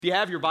If you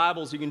have your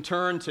Bibles, you can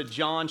turn to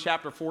John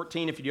chapter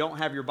 14. If you don't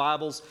have your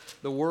Bibles,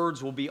 the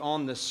words will be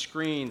on the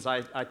screens.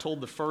 I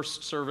told the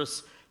first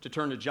service to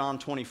turn to John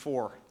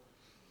 24.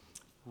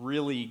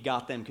 Really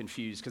got them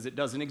confused because it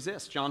doesn't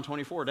exist. John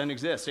 24 doesn't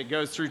exist. It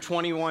goes through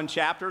 21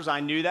 chapters. I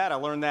knew that. I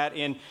learned that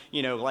in,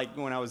 like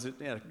when I was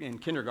in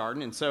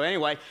kindergarten. And so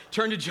anyway,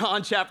 turn to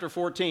John chapter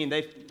 14.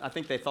 I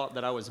think they thought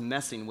that I was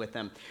messing with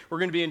them. We're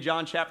going to be in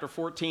John chapter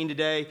 14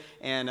 today,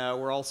 and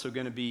we're also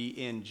going to be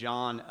in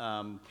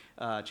John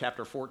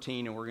chapter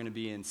 14, and we're going to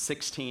be in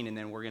 16, and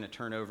then we're going to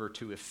turn over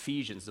to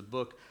Ephesians, the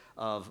book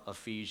of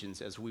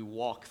Ephesians, as we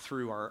walk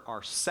through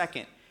our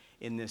second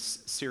in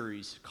this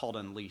series called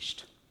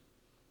Unleashed.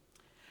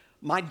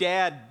 My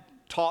dad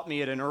taught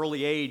me at an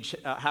early age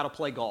how to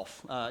play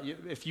golf.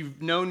 If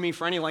you've known me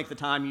for any length of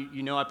time,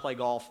 you know I play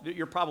golf.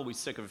 You're probably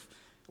sick of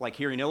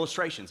hearing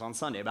illustrations on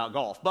Sunday about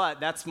golf, but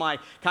that's my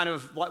kind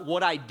of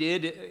what I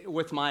did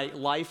with my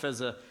life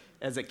as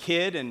a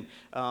kid and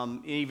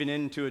even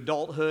into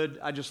adulthood.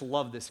 I just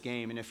love this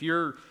game. And if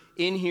you're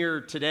in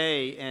here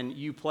today and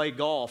you play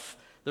golf,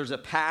 there's a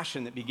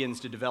passion that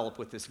begins to develop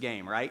with this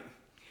game, right?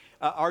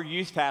 Our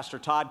youth pastor,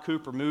 Todd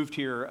Cooper, moved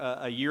here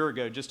a year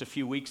ago, just a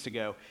few weeks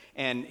ago,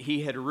 and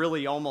he had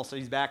really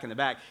he's back in the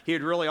back, he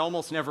had really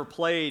almost never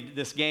played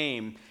this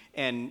game,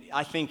 and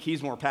I think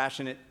he's more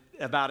passionate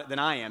about it than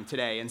I am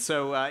today. And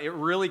so it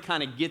really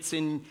kind of gets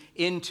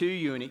into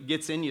you, and it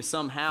gets in you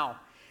somehow.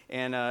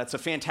 And it's a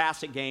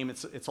fantastic game.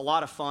 It's a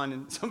lot of fun,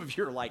 and some of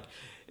you are like,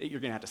 you're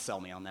going to have to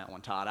sell me on that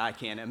one, Todd. I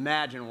can't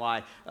imagine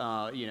why,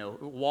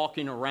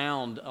 walking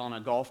around on a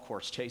golf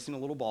course chasing a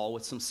little ball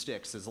with some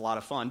sticks is a lot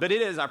of fun. But it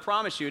is, I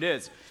promise you it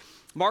is.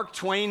 Mark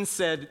Twain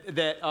said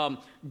that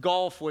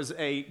golf was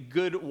a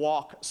good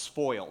walk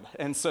spoiled.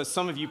 And so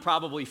some of you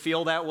probably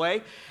feel that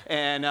way.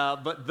 And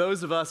but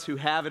those of us who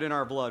have it in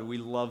our blood, we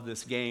love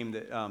this game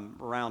that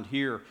around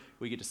here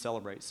we get to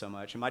celebrate so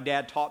much. And my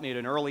dad taught me at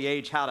an early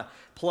age how to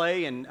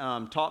play and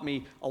taught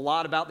me a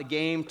lot about the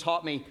game,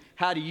 taught me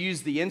how to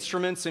use the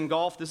instruments in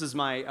golf. This is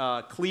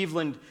my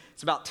Cleveland.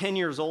 It's about 10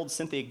 years old.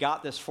 Cynthia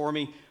got this for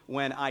me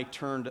when I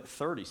turned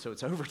 30, so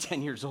it's over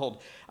 10 years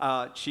old.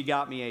 She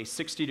got me a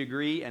 60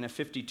 degree and a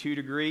 52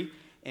 degree,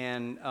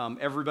 and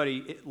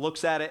everybody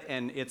looks at it,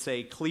 and it's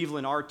a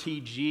Cleveland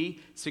RTG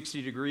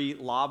 60 degree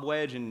lob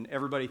wedge, and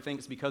everybody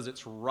thinks because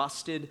it's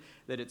rusted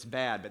that it's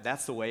bad, but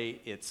that's the way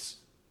it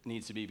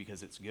needs to be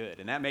because it's good,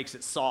 and that makes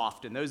it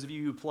soft. And those of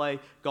you who play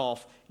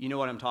golf, you know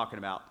what I'm talking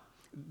about.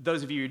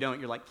 Those of you who don't,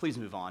 you're like, please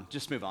move on.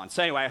 Just move on.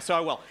 So anyway, so I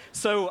will.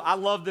 So I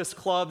love this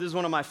club. This is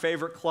one of my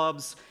favorite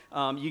clubs.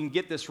 You can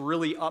get this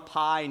really up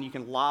high, and you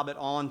can lob it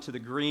onto the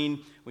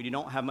green when you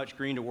don't have much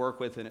green to work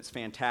with, and it's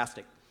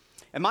fantastic.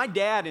 And my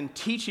dad, in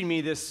teaching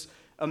me this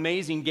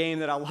amazing game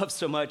that I love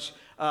so much,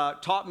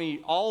 taught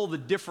me all the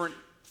different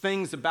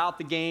things about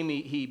the game.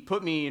 He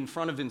put me in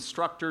front of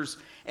instructors,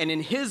 and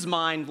in his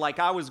mind, like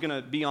I was going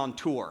to be on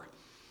tour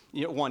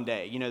one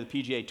day, the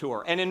PGA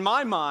Tour. And in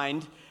my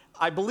mind,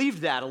 I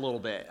believed that a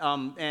little bit,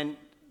 and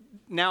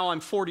now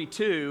I'm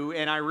 42,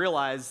 and I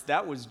realize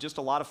that was just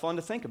a lot of fun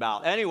to think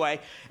about.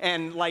 Anyway,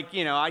 and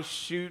I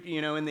shoot,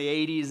 in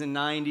the 80s and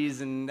 90s,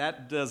 and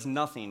that does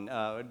nothing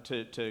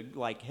to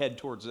head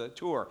towards a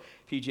tour,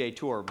 PGA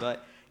Tour.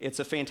 But it's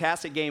a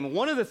fantastic game.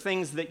 One of the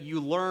things that you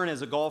learn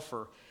as a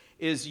golfer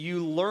is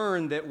you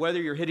learn that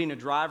whether you're hitting a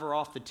driver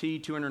off the tee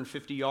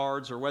 250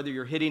 yards or whether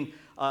you're hitting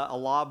a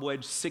lob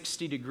wedge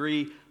 60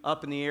 degree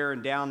up in the air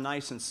and down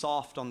nice and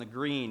soft on the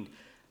green,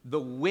 the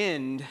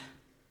wind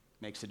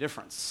makes a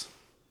difference.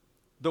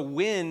 The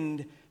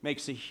wind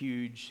makes a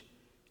huge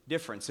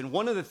difference. And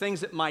one of the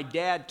things that my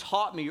dad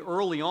taught me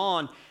early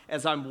on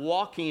as I'm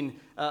walking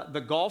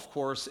the golf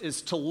course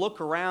is to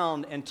look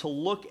around and to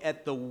look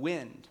at the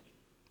wind.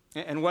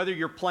 And whether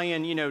you're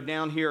playing,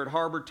 down here at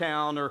Harbor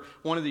Town or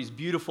one of these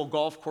beautiful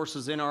golf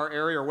courses in our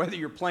area, or whether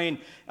you're playing,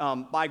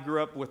 I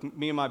grew up with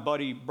me and my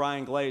buddy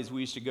Brian Glaze.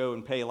 We used to go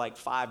and pay like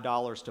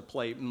 $5 to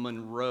play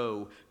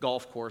Monroe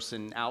Golf Course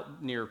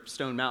out near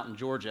Stone Mountain,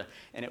 Georgia,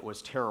 and it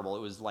was terrible.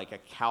 It was like a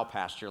cow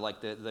pasture.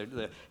 Like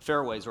the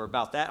fairways were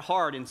about that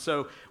hard. And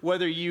so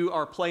whether you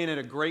are playing at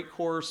a great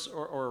course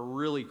or a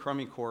really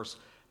crummy course,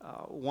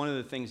 one of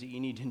the things that you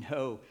need to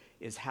know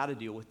is how to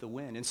deal with the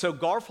wind. And so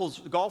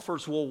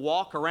golfers will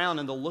walk around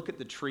and they'll look at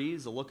the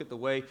trees, they'll look at the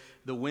way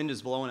the wind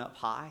is blowing up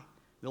high,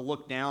 they'll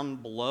look down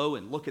below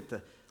and look at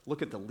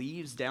the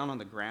leaves down on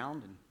the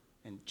ground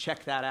and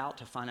check that out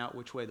to find out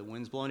which way the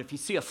wind's blowing. If you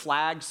see a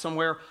flag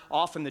somewhere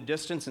off in the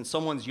distance in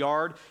someone's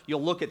yard,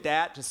 you'll look at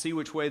that to see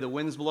which way the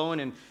wind's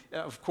blowing. And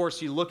of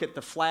course, you look at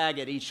the flag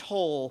at each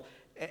hole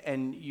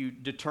and you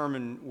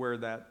determine where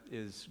that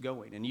is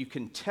going. And you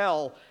can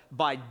tell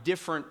by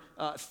different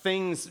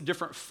things,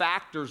 different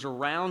factors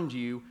around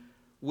you,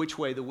 which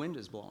way the wind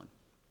is blowing.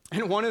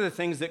 And one of the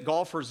things that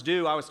golfers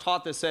do, I was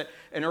taught this at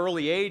an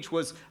early age,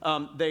 was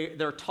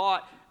they're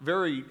taught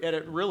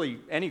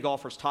any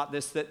golfer's taught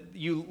this, that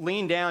you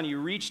lean down, you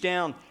reach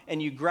down,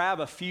 and you grab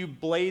a few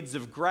blades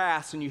of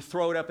grass and you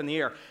throw it up in the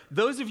air.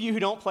 Those of you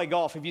who don't play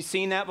golf, have you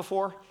seen that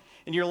before?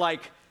 And you're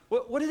like,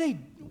 What are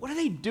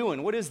they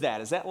doing? What is that?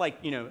 Is that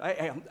like,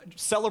 I'm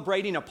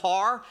celebrating a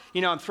par?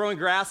 I'm throwing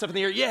grass up in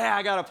the air. Yeah,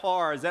 I got a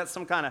par. Is that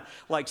some kind of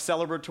like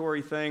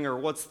celebratory thing, or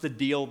what's the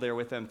deal there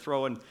with them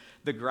throwing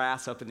the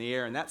grass up in the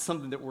air? And that's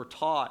something that we're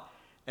taught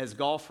as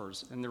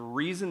golfers. And the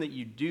reason that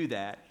you do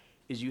that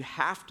is you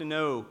have to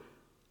know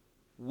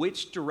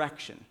which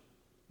direction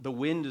the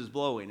wind is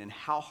blowing and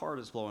how hard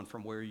it's blowing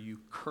from where you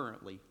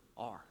currently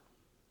are.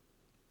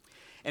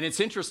 And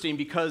it's interesting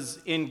because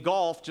in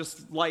golf,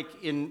 just like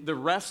in the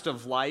rest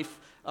of life,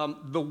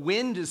 the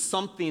wind is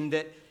something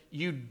that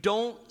you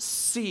don't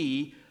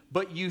see,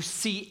 but you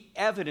see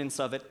evidence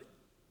of it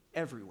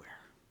everywhere.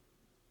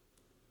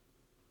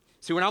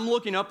 See, when I'm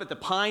looking up at the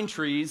pine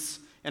trees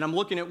and I'm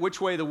looking at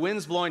which way the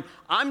wind's blowing,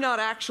 I'm not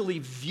actually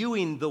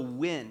viewing the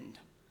wind.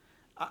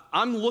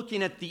 I'm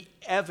looking at the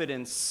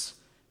evidence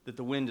that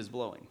the wind is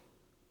blowing.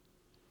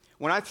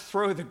 When I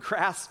throw the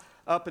grass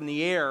up in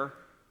the air,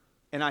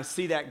 and I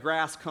see that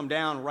grass come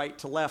down right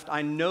to left,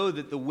 I know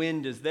that the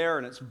wind is there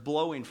and it's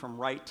blowing from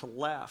right to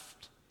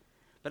left.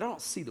 But I don't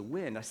see the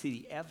wind, I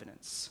see the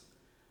evidence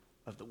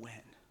of the wind.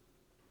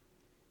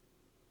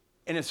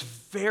 And it's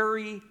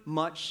very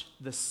much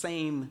the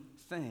same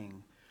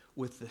thing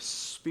with the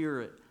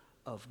Spirit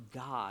of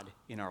God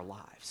in our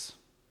lives.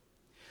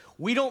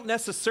 We don't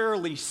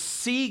necessarily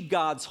see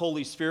God's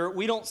Holy Spirit.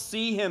 We don't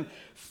see him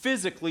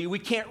physically. We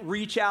can't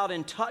reach out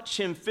and touch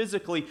him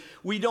physically.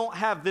 We don't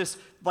have this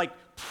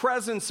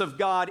presence of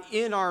God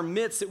in our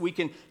midst that we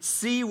can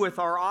see with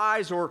our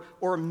eyes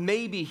or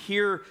maybe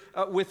hear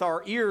with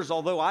our ears,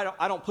 although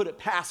I don't put it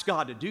past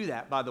God to do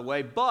that, by the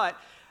way. But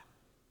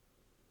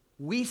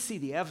we see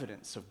the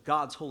evidence of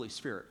God's Holy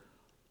Spirit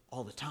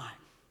all the time.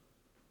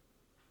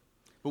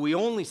 But we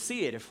only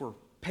see it if we're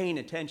paying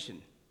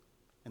attention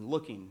and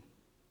looking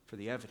for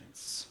the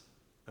evidence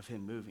of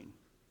him moving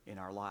in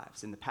our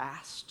lives, in the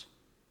past,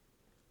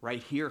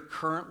 right here,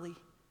 currently,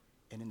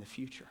 and in the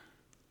future.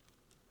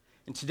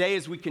 And today,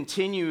 as we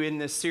continue in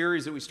this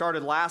series that we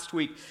started last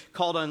week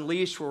called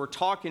Unleashed, where we're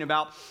talking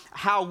about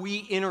how we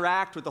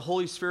interact with the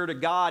Holy Spirit of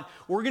God,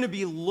 we're going to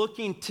be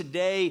looking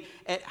today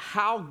at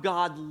how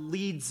God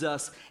leads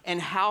us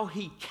and how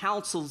he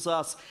counsels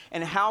us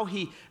and how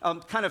he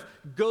kind of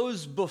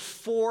goes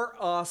before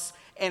us,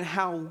 and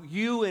how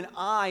you and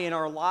I in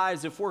our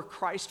lives, if we're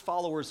Christ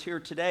followers here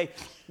today,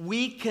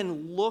 we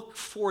can look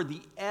for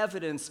the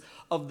evidence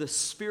of the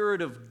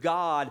Spirit of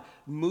God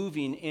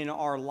moving in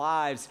our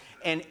lives.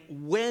 And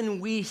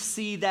when we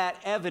see that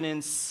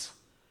evidence,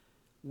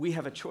 we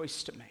have a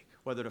choice to make,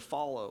 whether to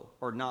follow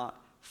or not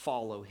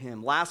follow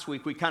him. Last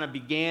week, we kind of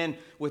began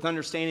with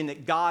understanding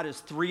that God is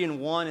 3 in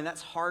 1, and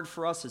that's hard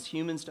for us as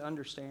humans to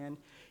understand.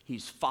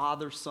 He's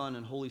Father, Son,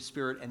 and Holy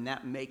Spirit, and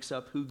that makes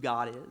up who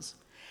God is.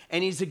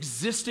 And he's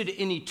existed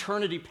in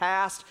eternity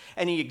past,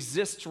 and he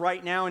exists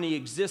right now, and he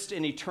exists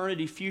in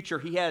eternity future.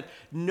 He had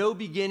no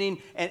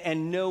beginning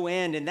and no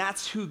end, and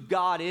that's who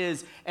God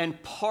is.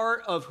 And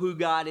part of who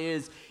God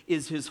is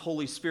his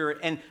Holy Spirit.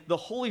 And the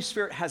Holy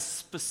Spirit has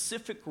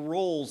specific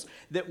roles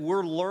that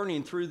we're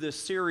learning through this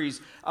series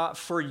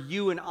for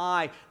you and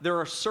I. There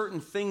are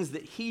certain things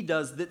that he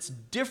does that's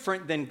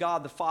different than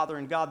God the Father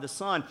and God the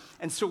Son.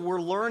 And so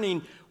we're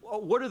learning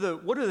what are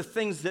the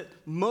things that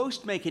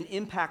most make an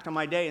impact on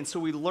my day? And so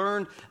we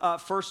learned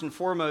first and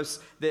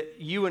foremost that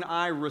you and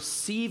I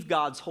receive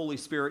God's Holy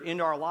Spirit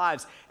into our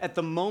lives at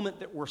the moment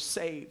that we're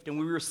saved. And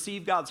we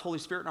receive God's Holy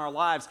Spirit in our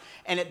lives.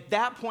 And at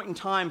that point in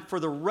time, for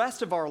the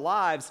rest of our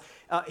lives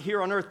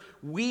here on earth,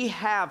 we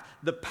have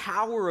the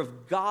power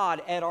of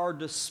God at our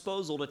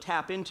disposal to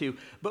tap into.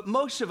 But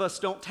most of us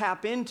don't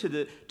tap into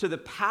the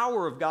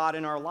power of God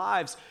in our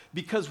lives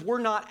because we're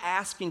not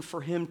asking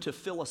for him to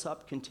fill us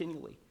up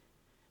continually.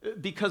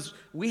 Because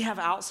we have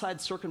outside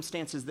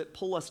circumstances that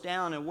pull us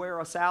down and wear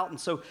us out. And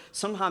so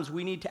sometimes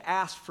we need to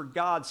ask for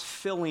God's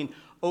filling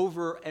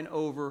over and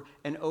over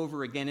and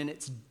over again. And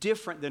it's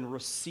different than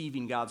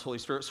receiving God's Holy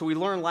Spirit. So we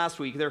learned last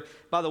week there,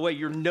 by the way,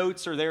 your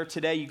notes are there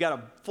today. You got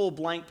a full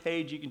blank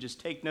page. You can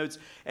just take notes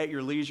at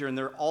your leisure. And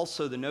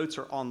the notes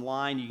are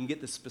online. You can get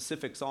the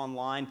specifics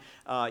online.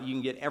 You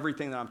can get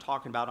everything that I'm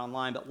talking about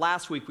online. But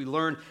last week we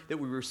learned that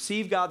we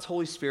receive God's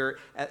Holy Spirit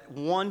at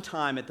one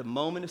time at the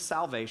moment of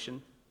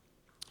salvation.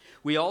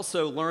 We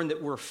also learned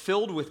that we're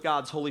filled with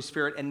God's Holy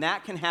Spirit, and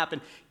that can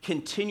happen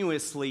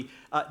continuously,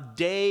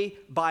 day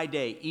by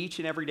day, each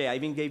and every day. I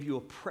even gave you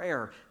a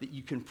prayer that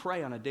you can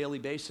pray on a daily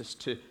basis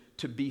to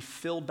be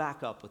filled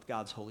back up with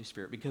God's Holy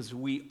Spirit, because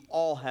we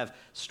all have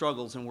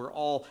struggles, and we're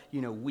all,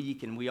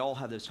 weak, and we all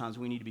have those times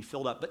we need to be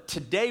filled up. But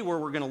today where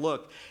we're going to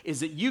look is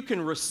that you can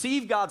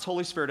receive God's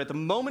Holy Spirit at the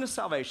moment of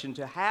salvation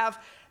to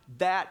have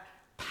that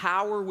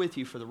power with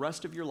you for the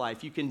rest of your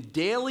life. You can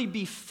daily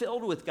be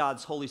filled with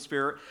God's Holy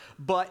Spirit,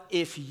 but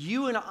if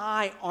you and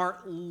I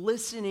aren't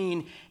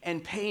listening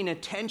and paying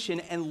attention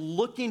and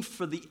looking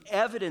for the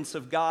evidence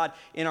of God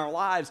in our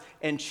lives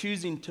and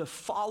choosing to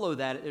follow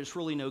that, it's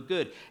really no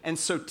good. And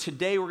so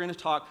today we're going to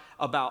talk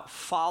about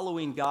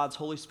following God's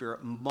Holy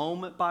Spirit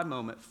moment by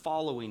moment,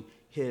 following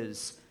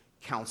his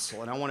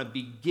counsel. And I want to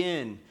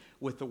begin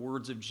with the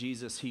words of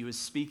Jesus. He was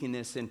speaking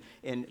this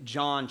in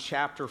John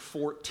chapter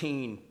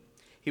 14.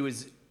 He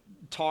was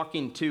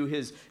talking to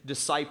his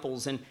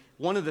disciples, and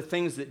one of the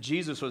things that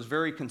Jesus was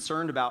very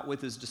concerned about with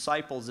his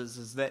disciples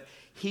is that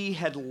he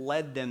had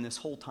led them this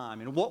whole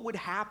time. And what would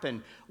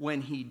happen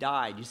when he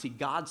died? You see,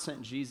 God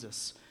sent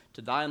Jesus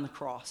to die on the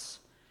cross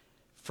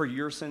for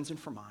your sins and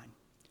for mine,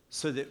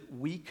 so that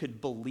we could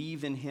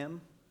believe in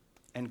him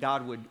and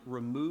God would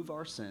remove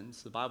our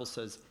sins. The Bible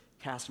says,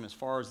 cast them as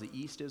far as the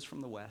east is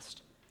from the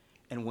west.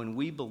 And when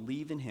we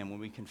believe in him, when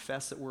we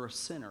confess that we're a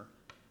sinner,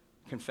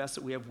 confess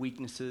that we have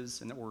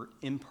weaknesses and that we're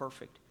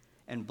imperfect,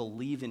 and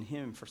believe in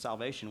him for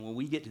salvation, when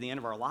we get to the end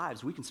of our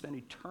lives, we can spend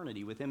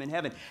eternity with him in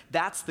heaven.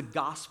 That's the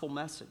gospel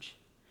message.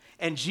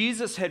 And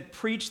Jesus had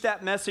preached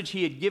that message.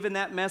 He had given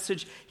that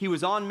message. He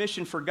was on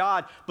mission for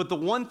God. But the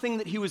one thing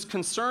that he was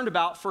concerned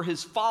about for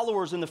his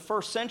followers in the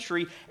first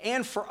century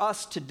and for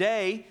us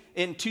today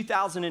in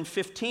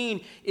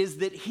 2015 is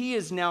that he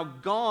is now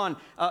gone.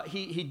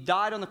 He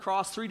died on the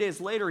cross. 3 days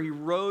later, he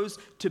rose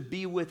to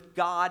be with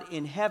God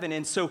in heaven.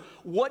 And so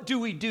what do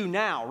we do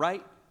now,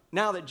 right?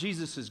 Now that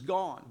Jesus is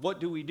gone, what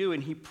do we do?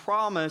 And he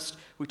promised,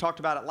 we talked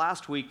about it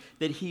last week,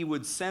 that he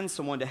would send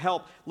someone to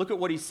help. Look at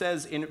what he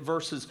says in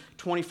verses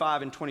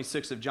 25 and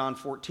 26 of John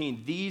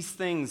 14. These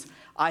things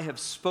I have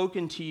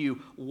spoken to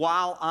you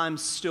while I'm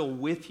still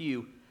with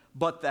you,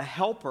 but the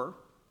Helper,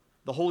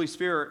 the Holy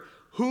Spirit,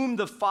 whom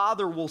the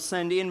Father will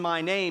send in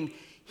my name,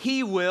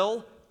 he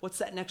will, what's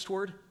that next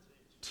word?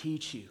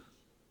 Teach you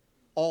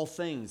all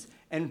things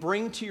and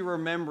bring to your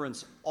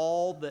remembrance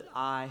all that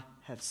I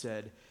have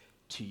said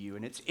to you.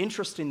 And it's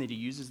interesting that he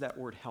uses that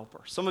word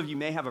helper. Some of you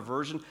may have a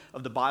version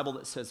of the Bible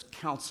that says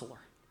counselor.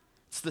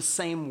 It's the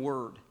same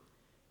word.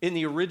 In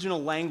the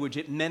original language,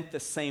 it meant the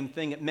same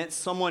thing. It meant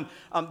someone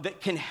that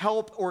can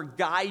help or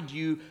guide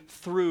you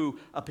through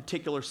a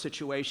particular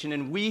situation.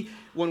 And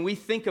when we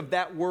think of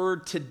that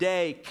word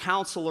today,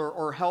 counselor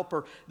or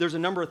helper, there's a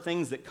number of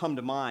things that come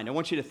to mind. I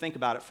want you to think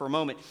about it for a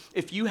moment.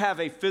 If you have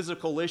a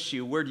physical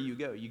issue, where do you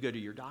go? You go to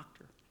your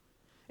doctor.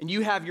 And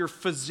you have your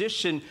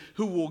physician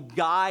who will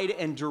guide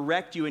and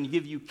direct you and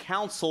give you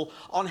counsel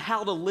on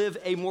how to live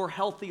a more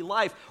healthy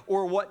life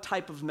or what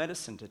type of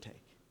medicine to take.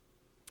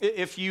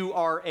 If you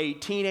are a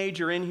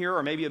teenager in here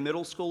or maybe a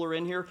middle schooler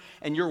in here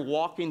and you're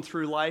walking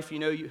through life, you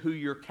know who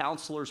your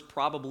counselors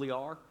probably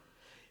are?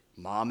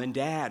 Mom and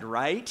dad,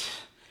 right?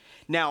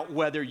 Now,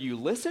 whether you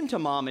listen to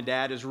mom and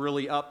dad is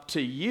really up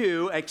to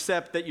you,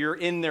 except that you're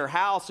in their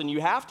house and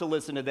you have to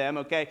listen to them,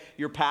 okay?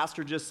 Your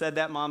pastor just said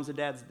that, moms and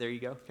dads, there you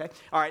go, okay?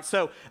 All right,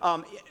 so,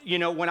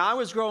 when I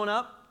was growing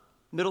up,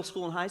 middle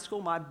school and high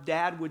school, my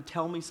dad would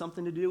tell me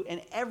something to do, and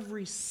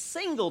every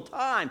single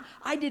time,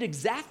 I did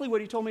exactly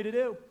what he told me to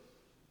do.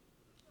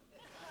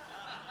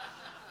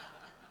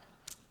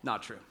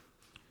 Not true.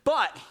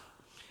 But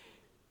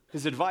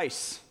his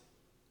advice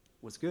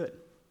was good.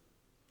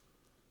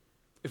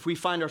 If we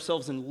find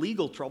ourselves in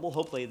legal trouble,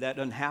 hopefully that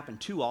doesn't happen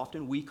too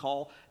often, we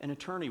call an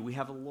attorney, we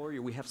have a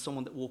lawyer, we have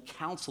someone that will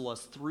counsel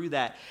us through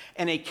that.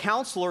 And a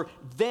counselor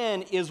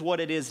then is what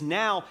it is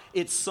now.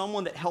 It's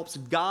someone that helps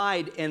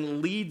guide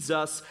and leads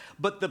us.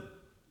 But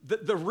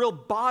the real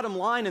bottom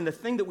line and the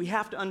thing that we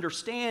have to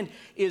understand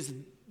is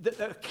that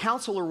a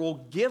counselor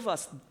will give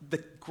us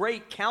the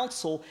great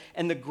counsel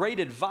and the great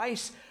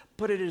advice,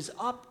 but it is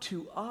up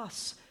to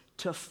us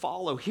to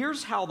follow.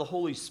 Here's how the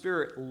Holy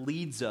Spirit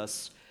leads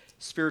us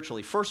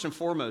spiritually. First and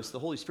foremost, the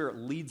Holy Spirit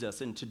leads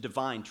us into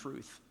divine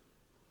truth.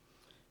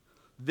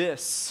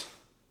 This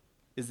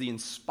is the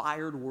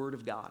inspired Word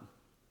of God.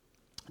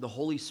 The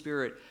Holy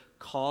Spirit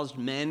caused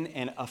men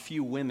and a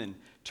few women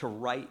to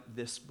write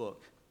this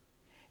book.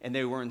 And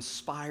they were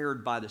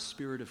inspired by the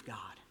Spirit of God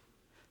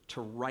to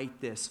write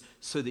this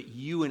so that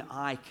you and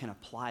I can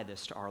apply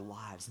this to our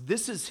lives.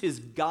 This is his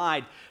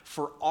guide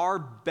for our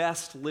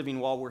best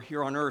living while we're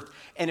here on earth.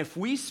 And if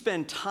we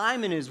spend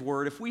time in his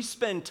word, if we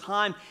spend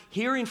time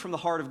hearing from the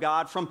heart of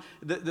God, from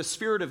the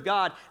Spirit of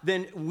God,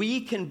 then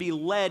we can be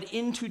led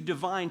into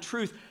divine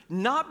truth,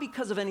 not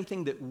because of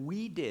anything that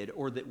we did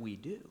or that we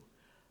do,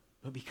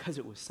 but because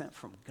it was sent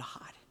from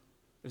God.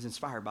 It was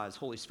inspired by his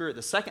Holy Spirit.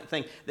 The second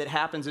thing that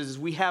happens is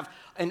we have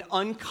an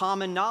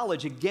uncommon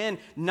knowledge. Again,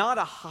 not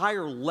a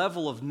higher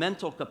level of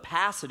mental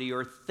capacity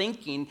or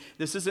thinking.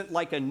 This isn't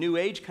like a New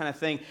Age kind of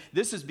thing.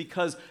 This is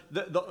because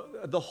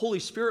the Holy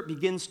Spirit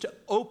begins to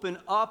open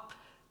up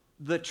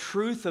the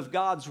truth of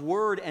God's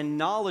word and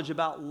knowledge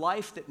about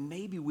life that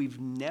maybe we've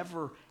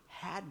never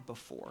had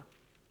before.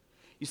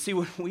 You see,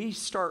 when we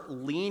start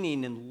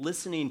leaning and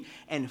listening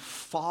and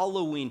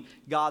following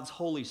God's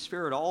Holy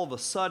Spirit, all of a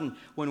sudden,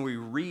 when we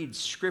read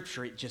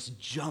Scripture, it just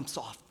jumps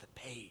off the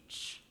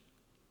page.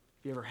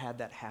 Have you ever had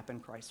that happen,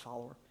 Christ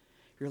follower?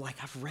 You're like,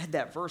 I've read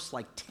that verse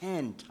like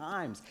 10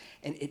 times,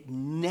 and it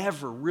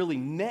never really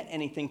meant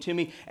anything to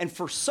me. And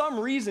for some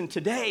reason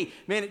today,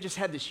 man, it just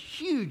had this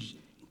huge,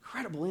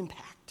 incredible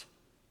impact.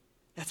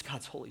 That's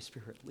God's Holy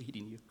Spirit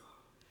leading you.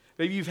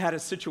 Maybe you've had a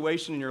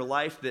situation in your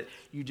life that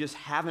you just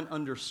haven't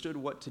understood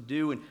what to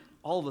do, and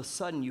all of a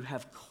sudden you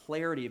have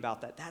clarity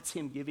about that. That's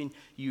him giving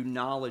you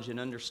knowledge and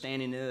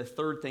understanding. And the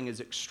third thing is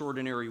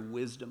extraordinary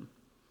wisdom.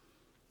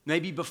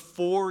 Maybe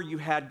before you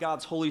had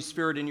God's Holy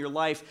Spirit in your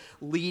life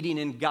leading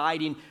and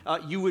guiding,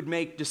 you would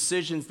make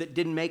decisions that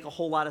didn't make a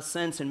whole lot of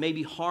sense and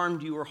maybe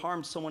harmed you or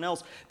harmed someone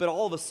else. But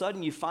all of a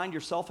sudden you find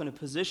yourself in a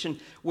position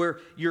where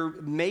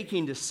you're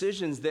making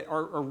decisions that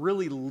are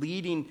really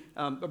leading,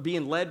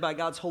 being led by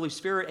God's Holy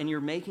Spirit, and you're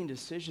making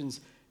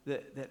decisions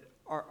that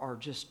are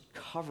just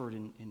covered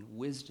in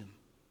wisdom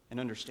and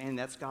understanding.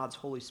 That's God's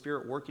Holy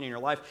Spirit working in your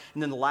life.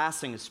 And then the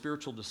last thing is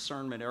spiritual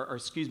discernment, a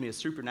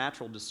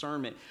supernatural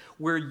discernment,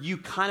 where you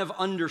kind of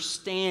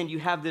understand, you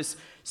have this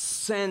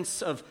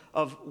sense of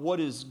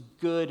what is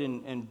good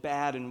and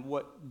bad and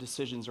what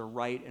decisions are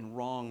right and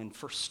wrong. And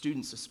for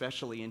students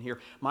especially in here,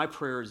 my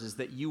prayer is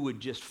that you would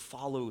just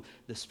follow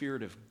the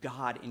Spirit of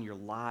God in your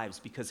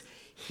lives, because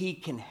he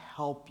can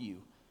help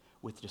you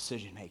with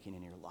decision making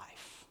in your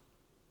life.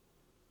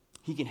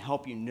 He can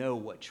help you know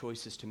what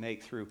choices to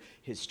make through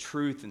his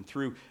truth and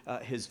through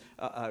his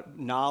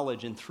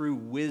knowledge and through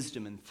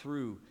wisdom and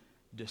through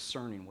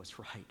discerning what's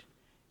right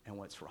and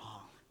what's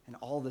wrong. And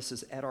all this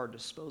is at our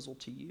disposal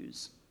to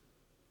use.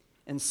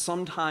 And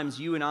sometimes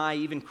you and I,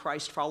 even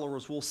Christ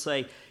followers, will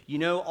say,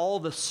 all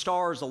the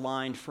stars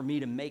aligned for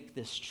me to make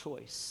this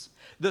choice.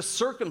 The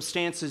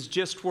circumstances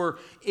just were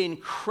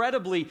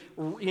incredibly,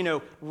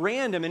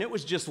 random, and it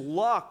was just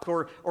luck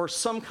or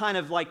some kind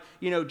of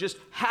just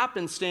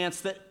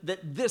happenstance that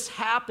this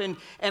happened,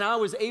 and I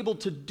was able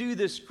to do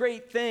this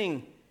great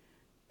thing.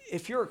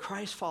 If you're a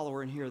Christ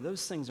follower in here,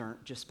 those things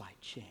aren't just by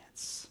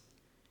chance.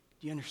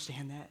 Do you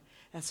understand that?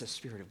 That's the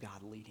Spirit of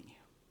God leading you.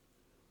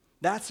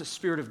 That's the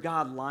Spirit of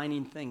God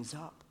lining things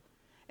up.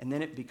 And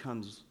then it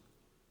becomes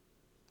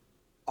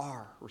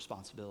our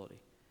responsibility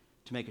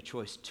to make a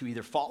choice to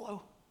either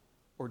follow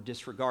or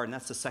disregard. And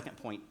that's the second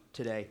point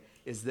today,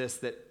 is this,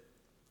 that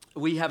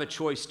we have a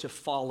choice to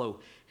follow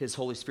his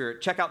Holy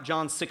Spirit. Check out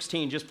John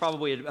 16, just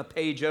probably a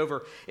page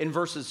over. In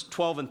verses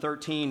 12 and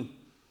 13,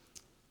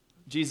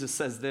 Jesus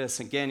says this.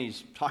 Again,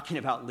 he's talking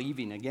about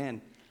leaving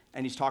again,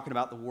 and he's talking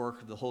about the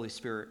work of the Holy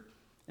Spirit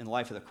in the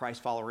life of the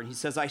Christ follower. And he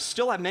says, I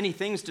still have many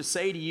things to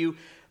say to you,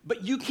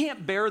 but you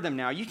can't bear them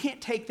now. You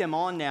can't take them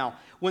on now.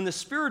 When the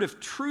Spirit of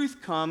truth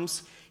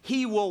comes,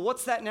 he will,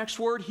 what's that next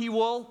word? He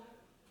will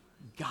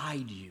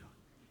guide you.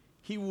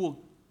 He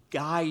will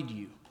guide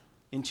you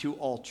into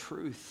all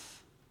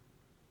truth.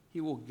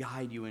 He will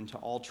guide you into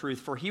all truth.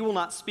 For he will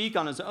not speak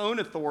on his own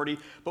authority,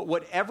 but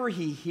whatever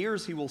he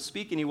hears, he will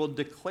speak, and he will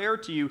declare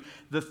to you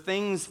the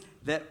things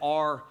that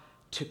are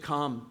to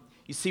come.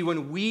 You see,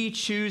 when we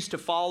choose to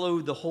follow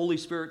the Holy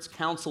Spirit's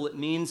counsel, it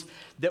means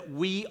that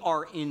we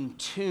are in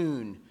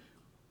tune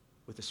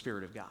with the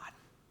Spirit of God.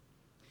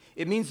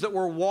 It means that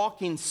we're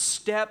walking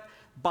step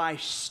by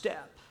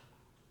step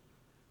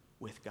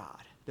with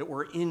God, that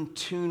we're in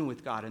tune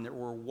with God, and that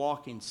we're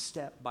walking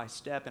step by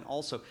step, and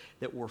also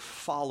that we're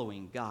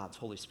following God's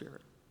Holy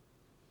Spirit.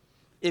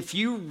 If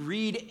you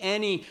read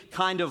any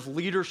kind of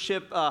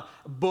leadership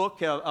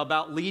book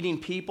about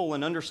leading people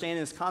and understanding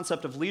this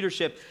concept of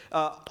leadership,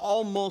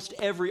 almost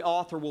every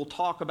author will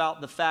talk about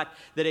the fact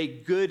that a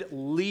good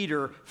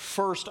leader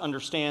first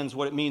understands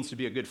what it means to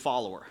be a good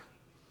follower.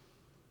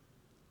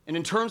 And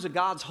in terms of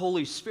God's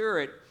Holy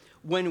Spirit,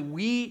 when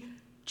we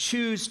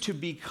choose to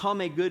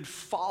become a good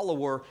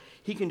follower,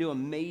 he can do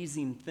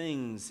amazing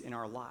things in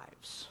our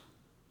lives.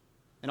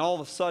 And all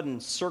of a sudden,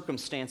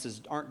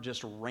 circumstances aren't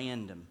just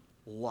random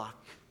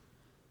luck.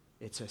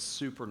 It's a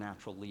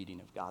supernatural leading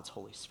of God's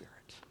Holy Spirit.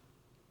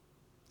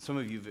 Some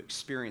of you have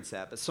experienced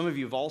that, but some of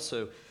you have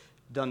also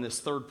done this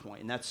third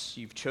point, and that's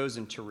you've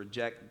chosen to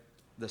reject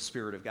the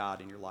Spirit of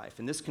God in your life.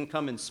 And this can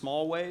come in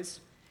small ways,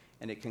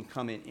 and it can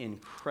come in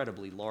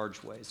incredibly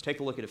large ways. Take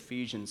a look at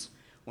Ephesians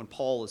when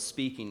Paul is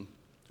speaking,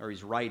 or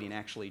he's writing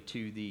actually,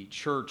 to the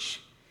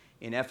church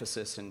in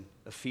Ephesus in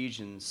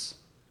Ephesians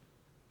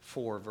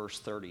 4, verse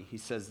 30. He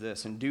says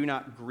this, and do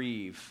not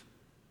grieve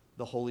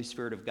the Holy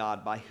Spirit of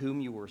God, by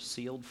whom you were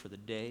sealed for the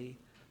day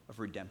of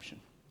redemption.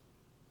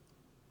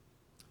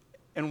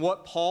 And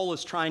what Paul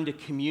is trying to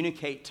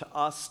communicate to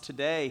us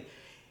today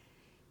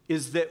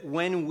is that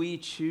when we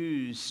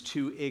choose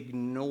to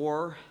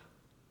ignore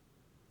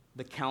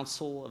the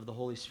counsel of the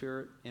Holy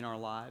Spirit in our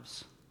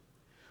lives,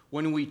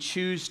 when we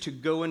choose to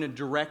go in a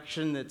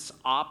direction that's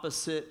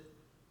opposite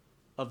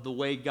of the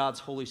way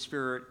God's Holy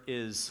Spirit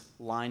is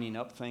lining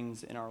up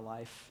things in our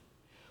life,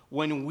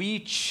 when we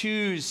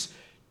choose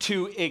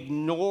to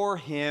ignore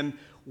him,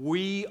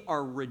 we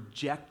are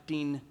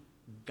rejecting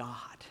God.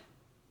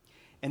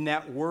 And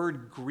that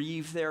word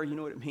grieve there, you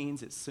know what it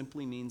means? It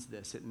simply means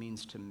this. It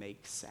means to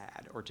make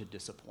sad or to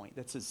disappoint.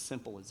 That's as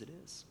simple as it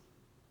is.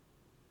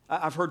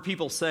 I've heard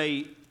people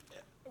say,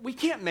 we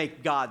can't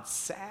make God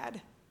sad.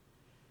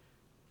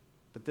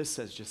 But this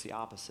says just the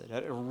opposite.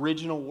 That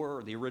original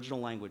word, the original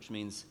language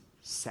means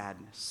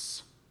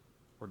sadness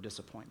or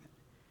disappointment.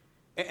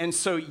 And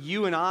so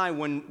you and I,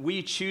 when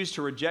we choose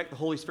to reject the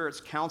Holy Spirit's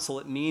counsel,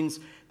 it means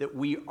that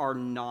we are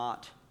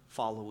not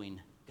following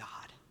God.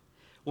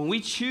 When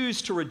we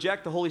choose to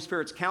reject the Holy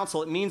Spirit's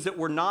counsel, it means that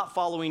we're not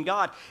following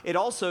God. It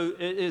also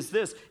is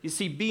this. You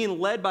see, being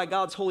led by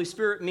God's Holy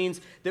Spirit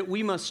means that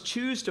we must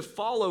choose to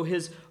follow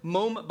his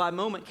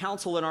moment-by-moment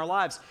counsel in our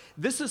lives.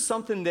 This is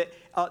something that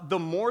the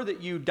more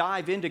that you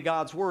dive into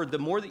God's Word, the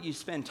more that you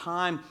spend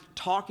time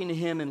talking to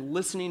him and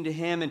listening to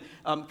him and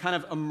kind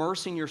of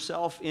immersing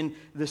yourself in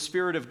the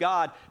Spirit of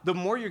God, the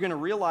more you're going to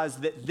realize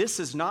that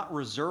this is not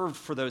reserved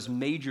for those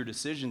major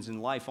decisions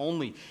in life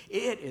only.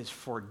 It is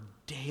for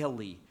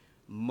daily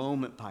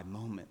moment by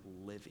moment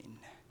living.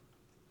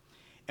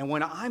 And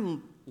when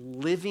I'm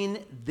living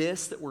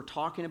this that we're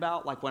talking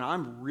about, like when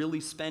I'm really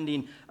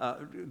spending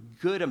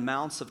good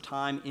amounts of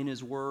time in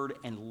his word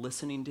and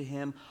listening to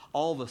him,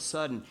 all of a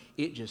sudden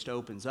it just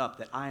opens up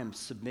that I am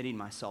submitting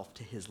myself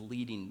to his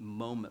leading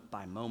moment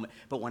by moment.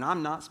 But when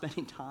I'm not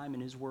spending time in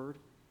his word,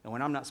 and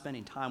when I'm not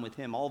spending time with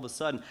him, all of a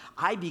sudden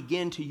I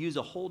begin to use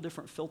a whole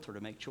different filter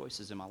to make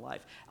choices in my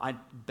life. I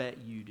bet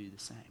you do the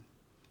same.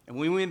 And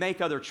when we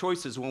make other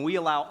choices, when we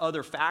allow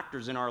other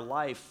factors in our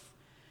life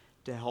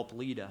to help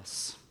lead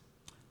us,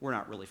 we're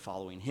not really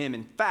following him.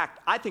 In fact,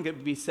 I think it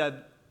would be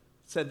said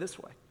this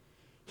way.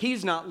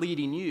 He's not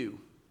leading you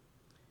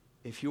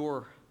if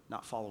you're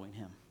not following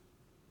him.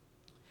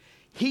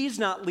 He's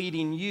not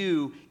leading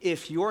you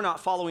if you're not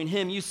following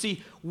him. You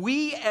see,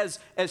 we as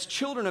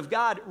children of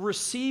God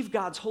receive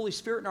God's Holy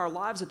Spirit in our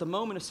lives at the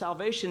moment of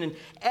salvation. And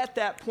at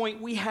that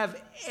point, we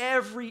have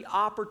every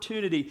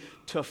opportunity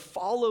to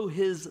follow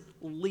his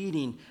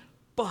leading.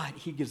 But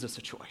he gives us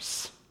a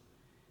choice.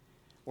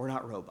 We're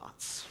not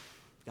robots.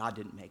 God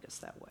didn't make us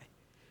that way.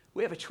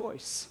 We have a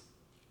choice.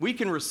 We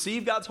can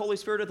receive God's Holy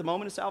Spirit at the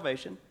moment of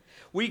salvation.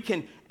 We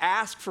can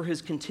ask for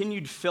his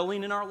continued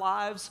filling in our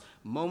lives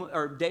moment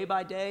or day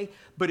by day,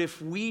 but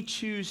if we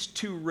choose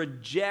to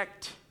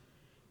reject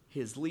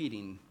his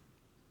leading,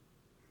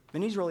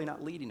 then he's really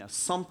not leading us.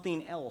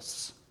 Something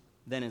else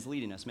then is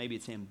leading us. Maybe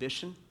it's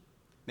ambition,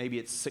 maybe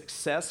it's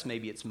success,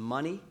 maybe it's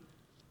money,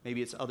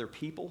 maybe it's other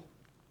people,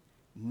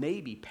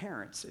 maybe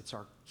parents, it's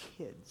our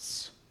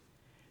kids.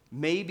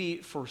 Maybe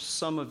for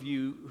some of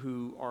you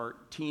who are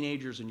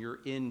teenagers and you're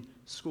in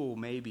school,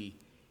 maybe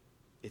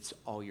it's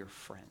all your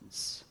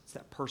friends. It's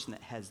that person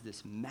that has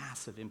this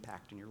massive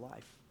impact in your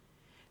life.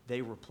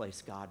 They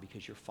replace God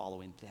because you're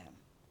following them,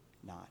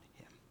 not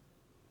him.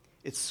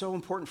 It's so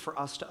important for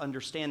us to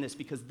understand this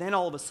because then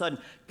all of a sudden,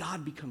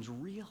 God becomes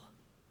real.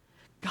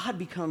 God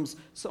becomes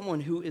someone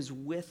who is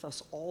with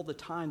us all the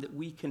time that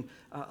we can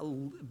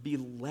be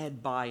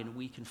led by and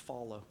we can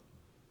follow.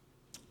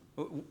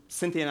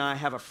 Cynthia and I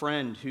have a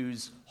friend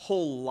whose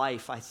whole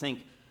life, I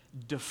think,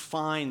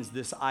 defines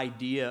this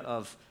idea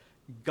of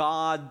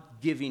God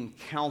giving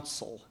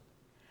counsel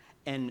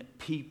and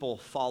people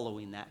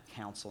following that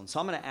counsel. And so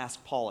I'm going to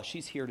ask Paula.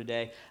 She's here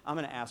today. I'm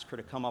going to ask her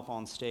to come up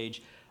on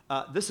stage.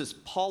 This is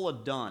Paula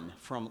Dunn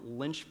from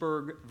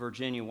Lynchburg,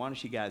 Virginia. Why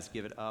don't you guys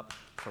give it up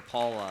for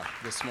Paula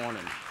this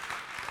morning?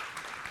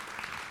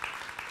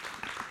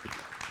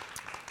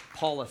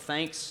 Paula,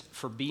 thanks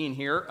for being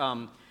here.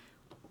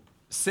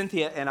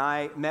 Cynthia and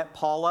I met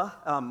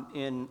Paula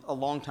in a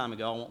long time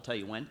ago. I won't tell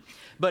you when,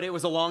 but it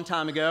was a long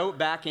time ago.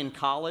 Back in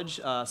college,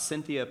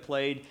 Cynthia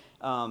played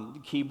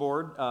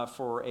keyboard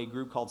for a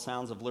group called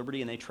Sounds of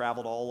Liberty, and they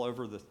traveled all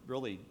over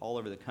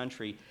the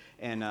country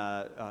and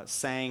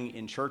sang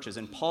in churches.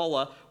 And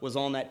Paula was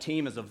on that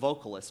team as a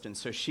vocalist, and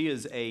so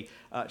she's a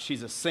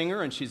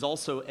singer, and she's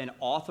also an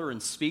author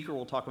and speaker.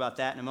 We'll talk about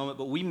that in a moment.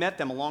 But we met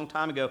them a long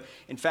time ago.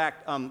 In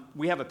fact,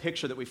 we have a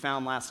picture that we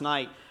found last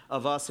night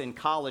of us in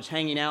college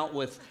hanging out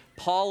with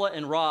Paula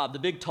and Rob. The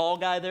big tall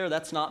guy there,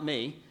 that's not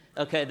me.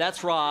 Okay,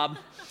 that's Rob.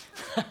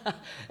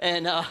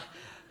 And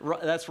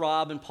that's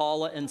Rob and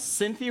Paula. And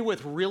Cynthia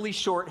with really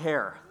short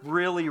hair.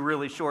 Really,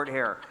 really short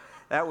hair.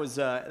 That was,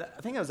 I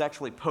think that was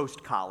actually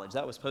post-college.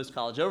 That was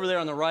post-college. Over there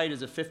on the right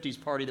is a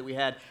 50s party that we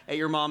had at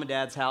your mom and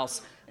dad's house.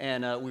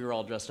 And we were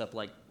all dressed up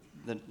like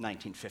the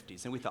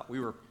 1950s. And we thought we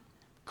were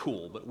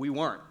cool, but we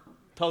weren't.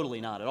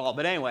 Totally not at all.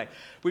 But anyway,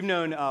 we've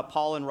known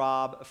Paul and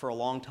Rob for a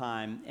long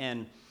time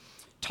and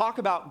talk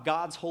about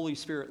God's Holy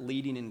Spirit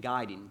leading and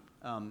guiding.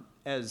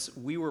 As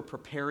we were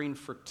preparing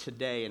for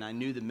today, and I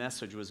knew the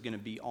message was going to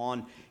be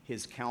on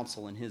his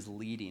counsel and his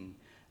leading,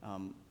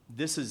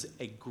 this is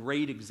a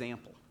great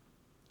example,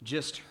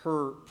 just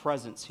her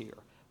presence here,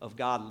 of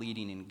God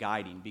leading and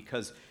guiding,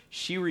 because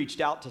she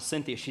reached out to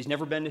Cynthia. She's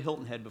never been to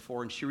Hilton Head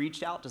before, and she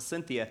reached out to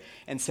Cynthia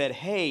and said,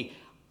 hey,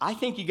 I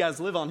think you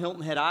guys live on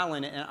Hilton Head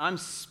Island, and I'm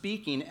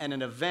speaking at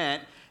an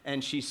event,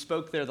 and she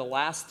spoke there the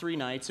last 3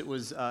 nights. It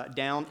was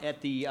down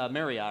at the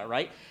Marriott,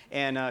 right?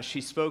 And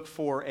she spoke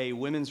for a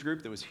women's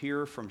group that was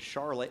here from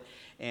Charlotte,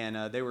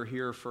 and they were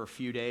here for a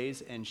few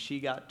days, and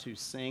she got to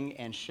sing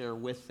and share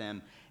with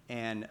them,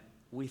 and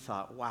we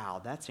thought,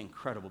 wow, that's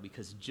incredible,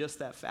 because just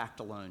that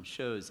fact alone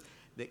shows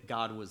that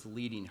God was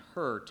leading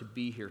her to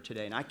be here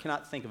today, and I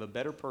cannot think of a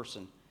better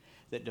person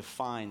that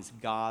defines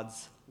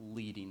God's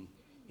leading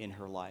in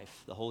her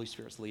life, the Holy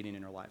Spirit's leading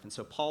in her life. And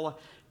so, Paula,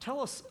 tell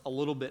us a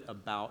little bit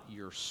about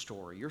your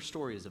story. Your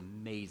story is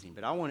amazing,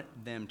 but I want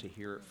them to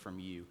hear it from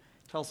you.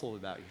 Tell us a little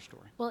bit about your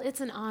story. Well,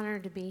 it's an honor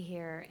to be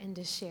here and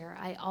to share.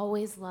 I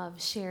always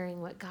love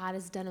sharing what God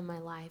has done in my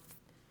life.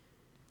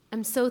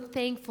 I'm so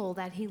thankful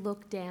that he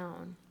looked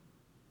down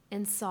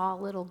and saw a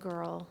little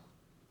girl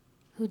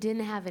who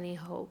didn't have any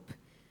hope,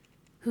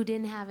 who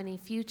didn't have any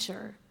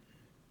future,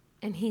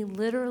 and he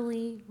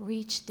literally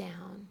reached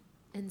down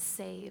and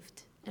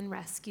saved and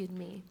rescued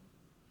me.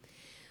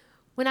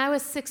 When I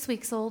was 6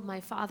 weeks old,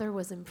 my father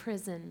was in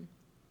prison.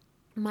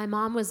 My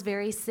mom was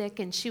very sick,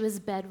 and she was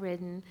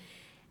bedridden.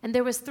 And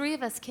there was 3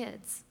 of us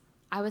kids.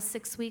 I was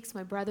 6 weeks,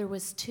 my brother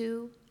was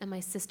 2, and my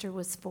sister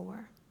was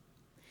 4.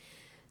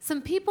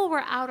 Some people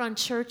were out on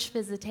church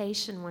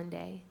visitation one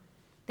day.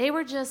 They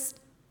were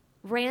just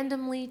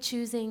randomly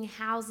choosing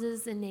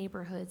houses and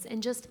neighborhoods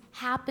and just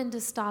happened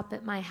to stop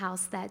at my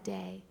house that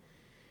day.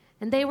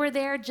 And they were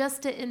there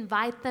just to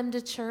invite them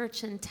to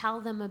church and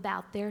tell them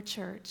about their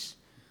church.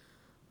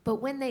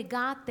 But when they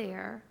got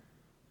there,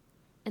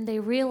 and they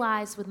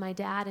realized with my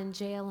dad in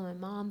jail and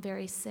my mom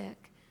very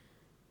sick,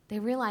 they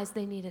realized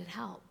they needed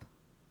help.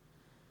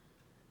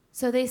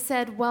 So they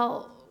said,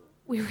 well,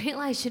 we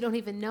realize you don't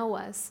even know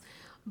us,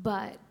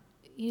 but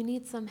you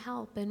need some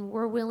help, and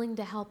we're willing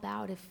to help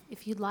out.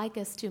 If you'd like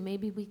us to,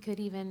 maybe we could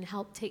even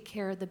help take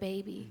care of the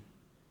baby.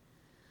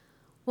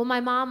 Well, my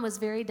mom was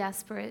very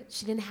desperate.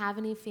 She didn't have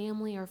any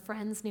family or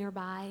friends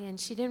nearby, and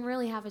she didn't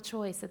really have a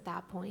choice at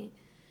that point.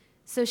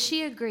 So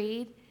she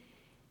agreed,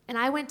 and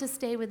I went to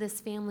stay with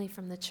this family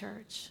from the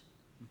church.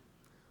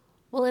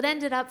 Well, it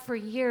ended up for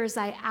years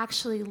I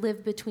actually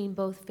lived between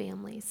both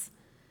families.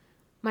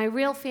 My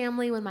real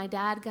family, when my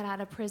dad got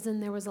out of prison,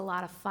 there was a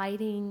lot of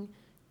fighting,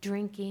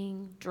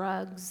 drinking,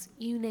 drugs,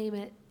 you name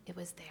it, it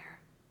was there.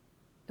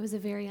 It was a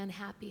very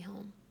unhappy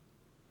home.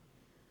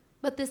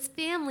 But this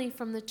family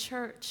from the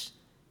church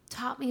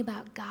taught me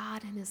about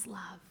God and his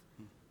love.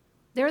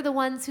 They're the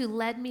ones who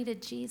led me to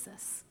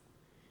Jesus.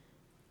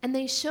 And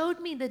they showed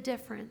me the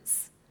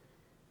difference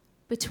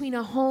between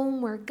a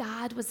home where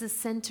God was the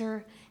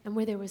center and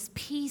where there was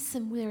peace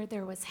and where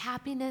there was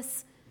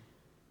happiness,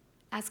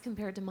 as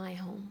compared to my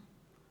home,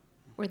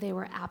 where they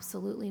were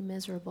absolutely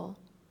miserable.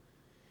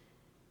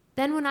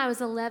 Then when I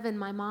was 11,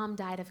 my mom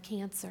died of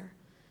cancer.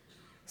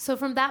 So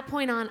from that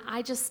point on,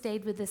 I just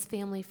stayed with this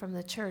family from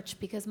the church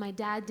because my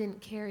dad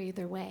didn't care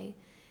either way.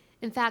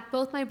 In fact,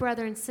 both my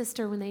brother and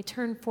sister, when they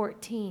turned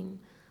 14,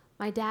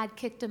 my dad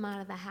kicked them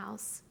out of the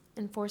house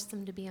and forced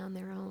them to be on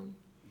their own.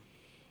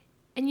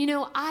 And you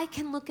know, I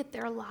can look at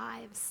their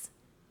lives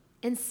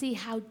and see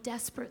how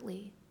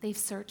desperately they've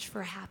searched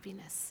for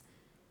happiness.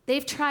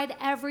 They've tried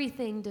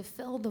everything to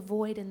fill the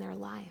void in their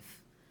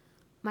life.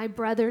 My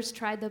brother's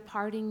tried the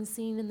partying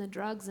scene and the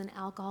drugs and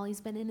alcohol.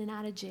 He's been in and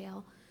out of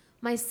jail.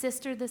 My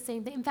sister, the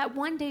same thing. In fact,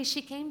 one day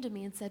she came to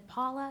me and said,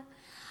 Paula,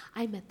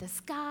 I met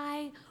this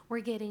guy. We're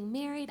getting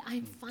married.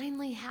 I'm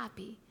finally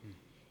happy.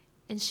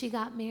 And she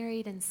got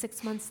married and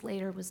 6 months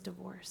later was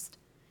divorced.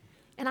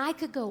 And I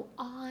could go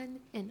on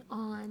and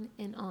on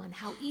and on,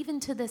 how even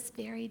to this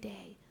very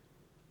day,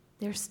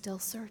 they're still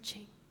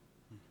searching.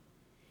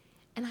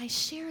 And I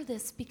share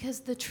this because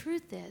the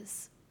truth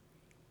is,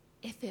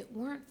 if it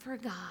weren't for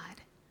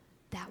God,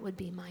 that would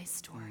be my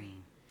story.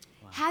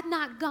 Wow. Had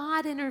not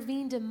God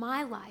intervened in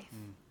my life,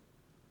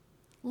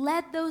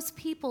 led those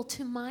people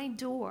to my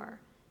door,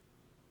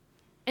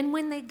 and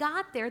when they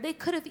got there, they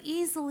could have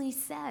easily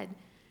said,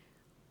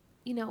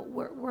 you know,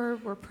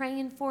 we're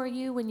praying for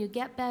you. When you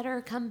get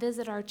better, come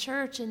visit our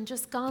church, and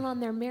just gone on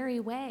their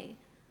merry way.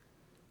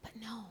 But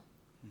no,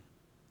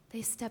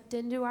 they stepped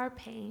into our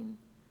pain.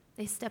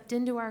 They stepped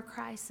into our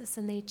crisis,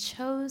 and they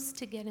chose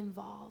to get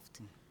involved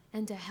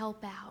and to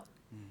help out.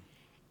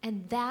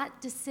 And that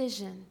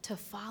decision to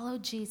follow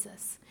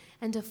Jesus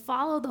and to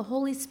follow the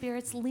Holy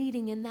Spirit's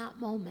leading in that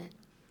moment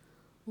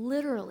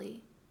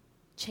literally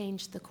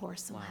changed the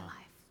course of my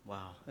life.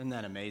 Wow, isn't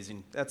that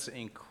amazing? That's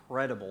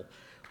incredible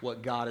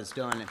what God has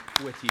done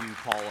with you,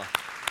 Paula.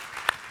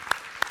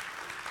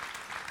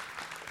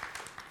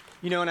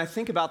 You know, and I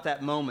think about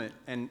that moment,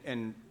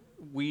 and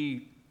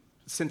we,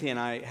 Cynthia and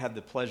I, had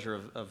the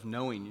pleasure of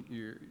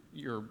knowing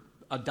your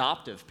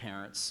adoptive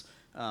parents,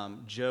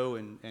 Joe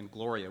and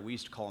Gloria. We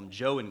used to call them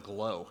Joe and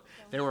Glow.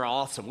 They were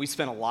awesome. We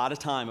spent a lot of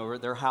time over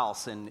at their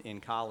house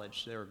in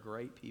college. They were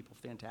great people,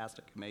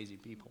 fantastic, amazing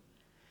people.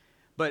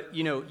 But,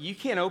 you know, you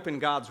can't open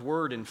God's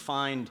Word and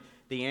find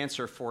the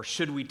answer for,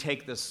 should we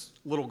take this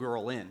little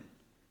girl in?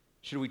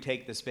 Should we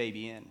take this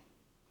baby in?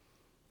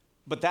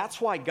 But that's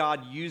why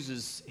God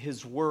uses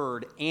His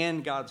Word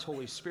and God's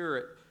Holy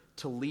Spirit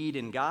to lead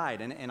and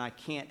guide. And I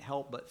can't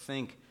help but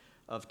think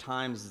of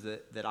times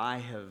that I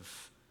have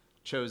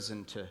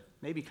chosen to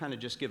maybe kind of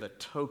just give a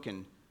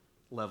token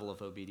level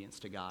of obedience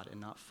to God and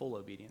not full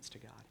obedience to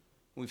God.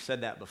 We've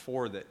said that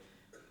before, that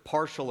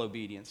partial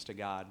obedience to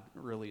God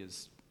really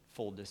is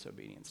full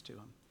disobedience to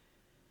Him.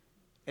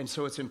 And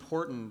so it's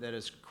important that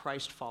as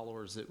Christ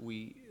followers that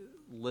we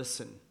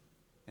listen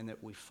and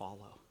that we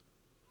follow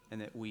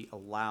and that we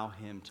allow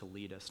Him to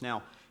lead us.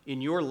 Now,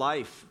 in your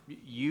life,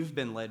 you've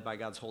been led by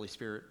God's Holy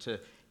Spirit to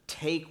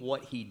take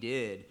what He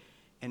did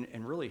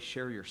and really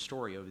share your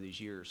story over these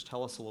years.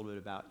 Tell us a little bit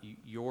about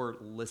your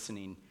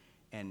listening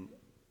and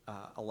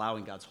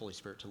allowing God's Holy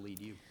Spirit to lead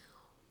you.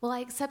 Well, I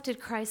accepted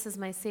Christ as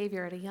my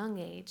Savior at a young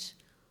age.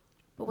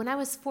 But when I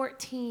was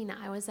 14,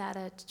 I was at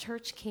a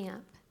church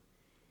camp.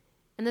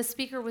 And the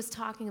speaker was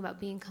talking about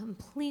being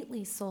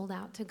completely sold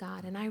out to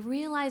God. And I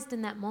realized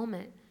in that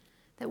moment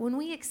that when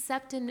we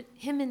accept him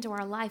into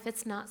our life,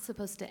 it's not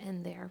supposed to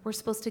end there. We're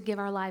supposed to give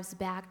our lives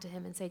back to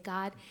him and say,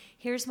 God,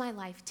 here's my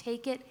life.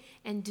 Take it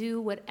and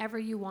do whatever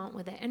you want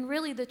with it. And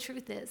really the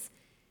truth is,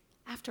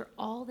 after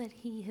all that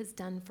he has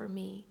done for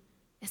me,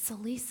 it's the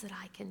least that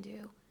I can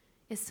do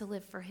is to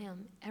live for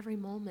him every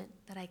moment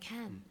that I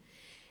can.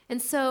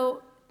 And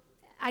so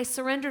I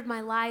surrendered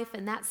my life,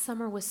 and that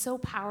summer was so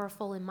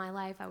powerful in my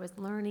life. I was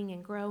learning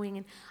and growing,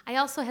 and I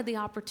also had the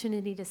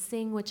opportunity to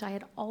sing, which I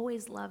had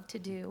always loved to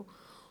do.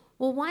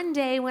 Well, one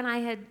day when I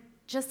had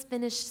just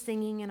finished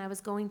singing and I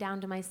was going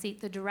down to my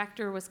seat, the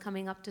director was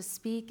coming up to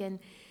speak, and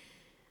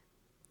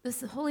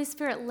the Holy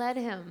Spirit led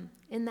him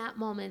in that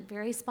moment,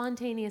 very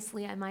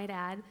spontaneously, I might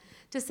add,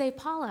 to say,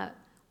 Paula,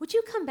 would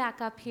you come back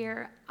up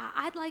here?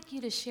 I'd like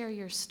you to share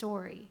your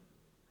story.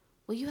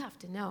 Well, you have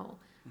to know.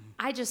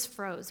 I just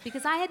froze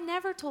because I had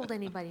never told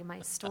anybody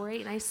my story,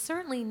 and I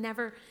certainly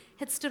never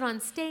had stood on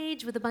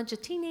stage with a bunch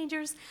of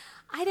teenagers.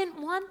 I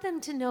didn't want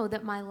them to know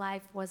that my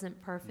life wasn't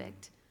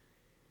perfect.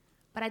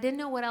 But I didn't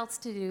know what else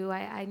to do.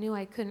 I knew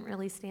I couldn't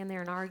really stand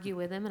there and argue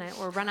with him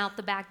or run out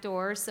the back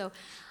door. So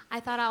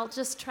I thought I'll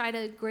just try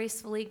to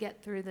gracefully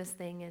get through this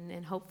thing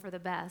and hope for the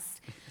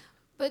best.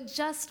 But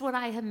just what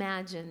I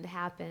imagined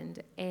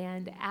happened.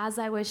 And as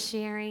I was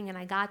sharing and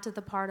I got to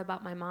the part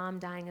about my mom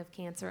dying of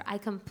cancer, I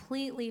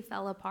completely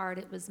fell apart.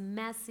 It was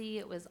messy.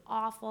 It was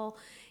awful.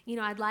 You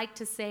know, I'd like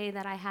to say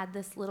that I had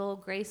this little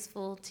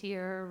graceful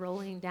tear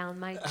rolling down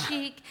my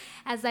cheek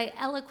as I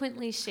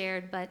eloquently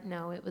shared, but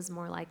no, it was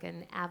more like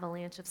an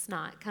avalanche of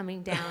snot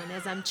coming down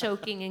as I'm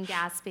choking and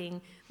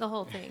gasping, the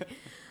whole thing.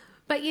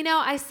 But, you know,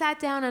 I sat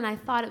down and I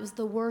thought it was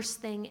the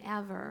worst thing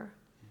ever.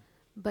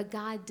 But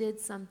God did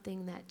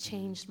something that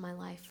changed my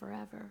life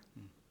forever.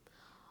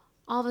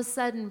 All of a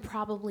sudden,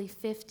 probably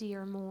 50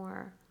 or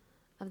more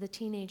of the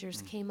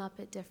teenagers came up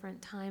at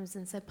different times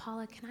and said,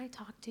 Paula, can I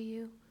talk to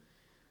you?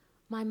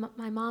 My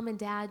mom and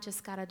dad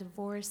just got a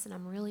divorce and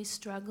I'm really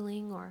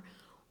struggling.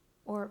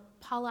 Or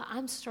Paula,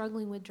 I'm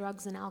struggling with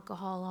drugs and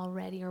alcohol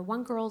already. Or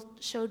one girl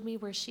showed me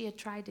where she had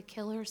tried to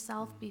kill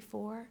herself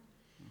before.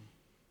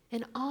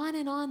 And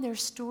on their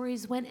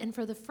stories went. And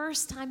for the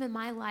first time in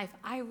my life,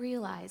 I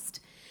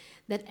realized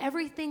that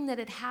everything that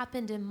had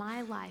happened in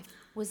my life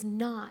was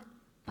not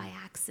by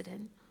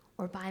accident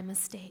or by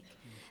mistake.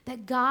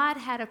 That God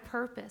had a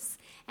purpose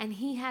and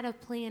he had a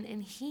plan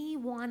and he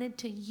wanted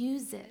to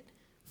use it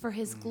for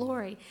his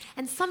glory.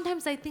 And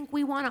sometimes I think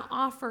we want to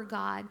offer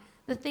God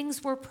the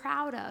things we're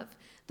proud of,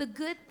 the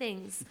good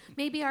things,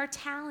 maybe our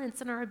talents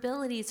and our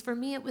abilities. For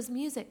me, it was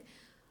music.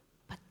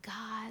 But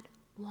God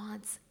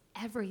wants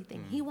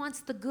everything. He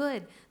wants the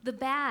good, the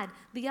bad,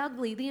 the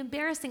ugly, the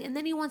embarrassing, and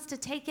then he wants to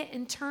take it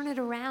and turn it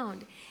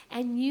around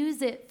and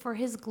use it for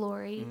his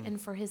glory and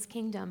for his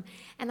kingdom.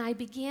 And I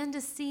began to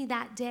see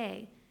that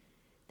day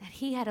that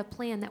he had a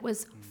plan that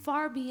was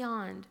far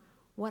beyond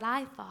what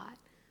I thought,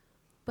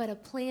 but a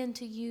plan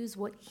to use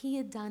what he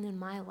had done in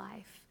my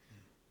life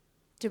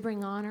to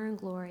bring honor and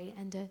glory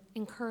and to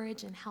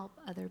encourage and help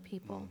other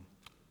people.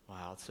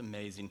 Wow, it's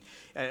amazing.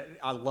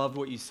 I love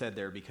what you said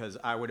there because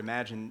I would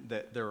imagine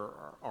that there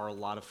are a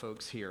lot of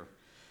folks here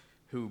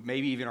who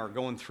maybe even are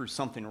going through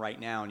something right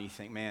now and you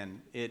think,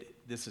 man,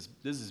 this is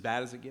as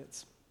bad as it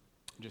gets.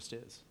 It just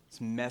is.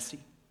 It's messy.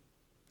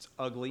 It's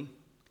ugly.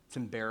 It's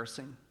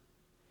embarrassing.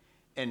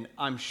 And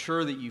I'm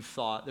sure that you've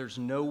thought there's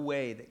no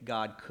way that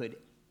God could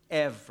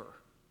ever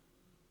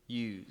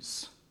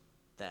use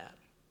that.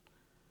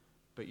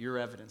 But you're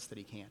evidence that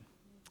he can.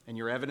 And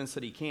you're evidence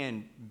that he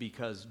can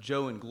because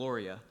Joe and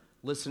Gloria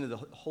listen to the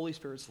Holy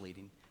Spirit's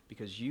leading,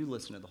 because you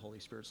listen to the Holy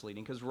Spirit's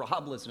leading, because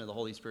Rob listened to the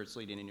Holy Spirit's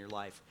leading in your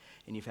life,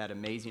 and you've had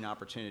amazing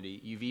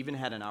opportunity. You've even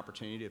had an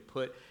opportunity to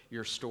put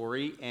your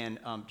story and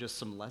just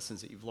some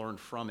lessons that you've learned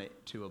from it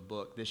to a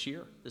book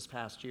this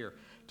past year.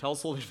 Tell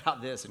us a little bit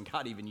about this and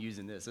God even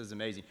using this. This is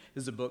amazing.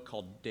 This is a book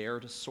called Dare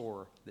to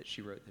Soar that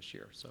she wrote this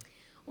year.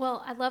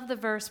 Well, I love the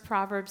verse,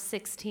 Proverbs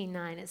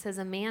 16:9. It says,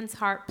 a man's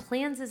heart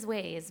plans his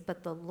ways,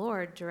 but the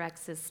Lord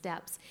directs his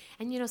steps.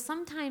 And, you know,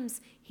 sometimes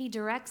he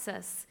directs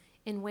us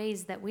in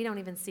ways that we don't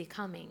even see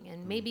coming,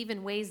 and maybe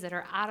even ways that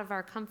are out of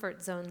our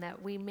comfort zone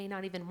that we may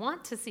not even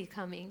want to see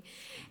coming.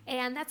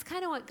 And that's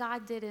kind of what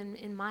God did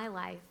in my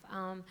life.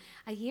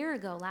 A year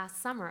ago,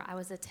 last summer, I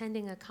was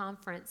attending a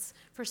conference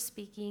for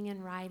speaking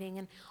and writing,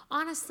 and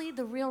honestly,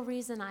 the real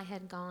reason I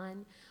had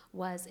gone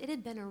was it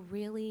had been a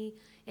really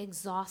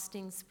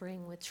exhausting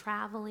spring with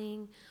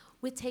traveling,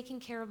 with taking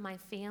care of my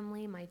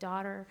family, my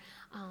daughter,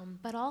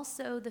 but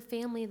also the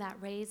family that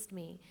raised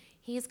me.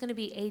 He is going to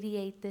be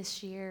 88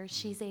 this year.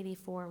 She's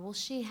 84. Well,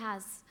 she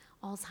has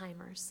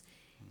Alzheimer's,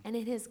 and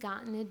it has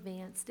gotten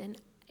advanced, and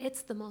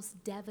it's the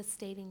most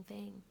devastating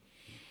thing.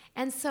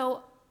 And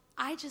so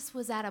I just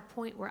was at a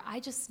point where I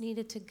just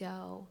needed to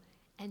go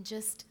and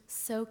just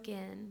soak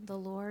in the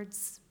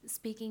Lord's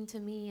speaking to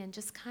me and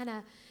just kind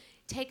of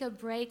take a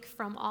break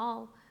from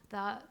all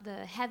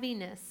the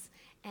heaviness.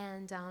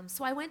 And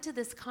so I went to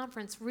this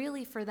conference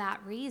really for that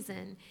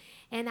reason.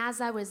 And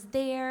as I was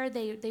there,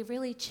 they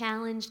really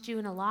challenged you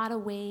in a lot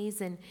of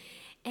ways.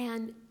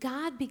 And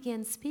God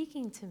began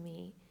speaking to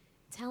me,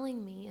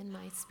 telling me in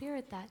my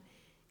spirit that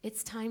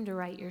it's time to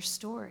write your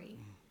story.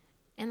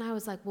 And I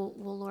was like, well,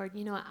 Lord,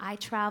 I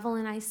travel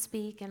and I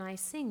speak and I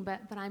sing,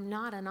 but I'm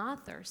not an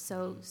author,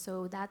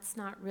 so that's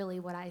not really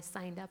what I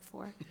signed up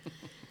for.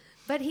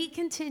 But he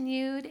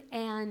continued,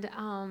 and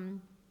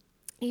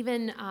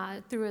even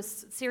through a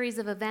series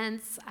of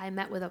events, I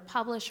met with a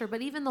publisher,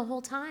 but even the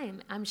whole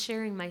time, I'm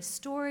sharing my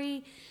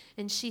story,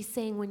 and she's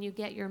saying, when you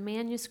get your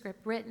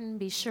manuscript written,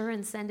 be sure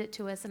and send it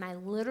to us. And I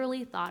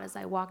literally thought as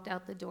I walked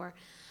out the door,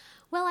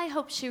 well, I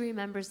hope she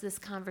remembers this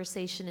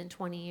conversation in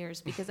 20 years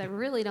because I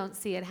really don't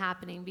see it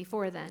happening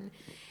before then.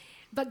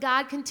 But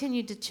God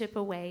continued to chip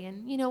away,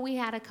 and, we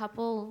had a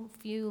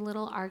few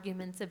little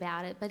arguments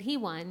about it, but he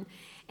won.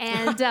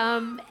 And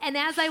and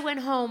as I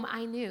went home,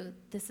 I knew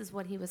this is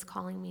what he was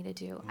calling me to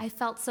do. I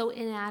felt so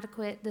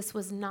inadequate. This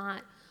was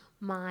not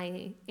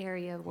my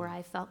area where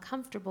I felt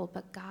comfortable,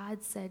 but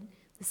God said,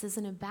 this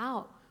isn't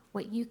about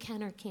what you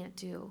can or can't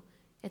do.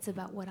 It's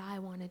about what I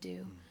want to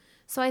do.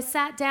 So I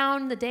sat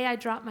down the day I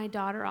dropped my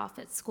daughter off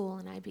at school,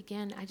 and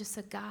I just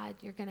said, God,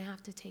 you're going to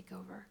have to take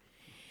over.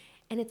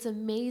 And it's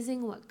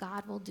amazing what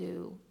God will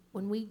do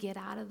when we get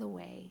out of the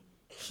way.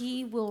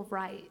 He will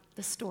write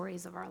the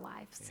stories of our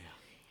lives.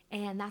 Yeah.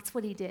 And that's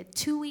what he did.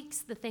 2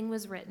 weeks, the thing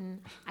was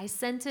written. I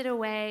sent it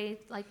away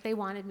like they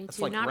wanted me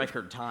to. That's like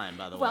record time,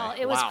 by the way. Well,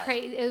 it was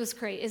crazy. It was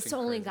crazy. It's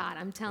only crazy. God,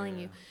 I'm telling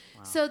you.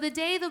 Wow. So the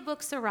day the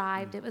books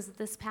arrived, it was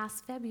this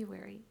past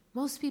February.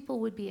 Most people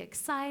would be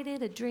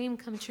excited, a dream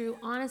come true.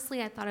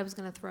 Honestly, I thought I was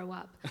going to throw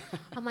up.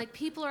 I'm like,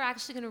 people are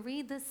actually going to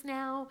read this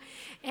now.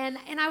 And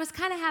I was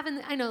kind of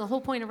having, I know the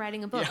whole point of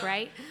writing a book,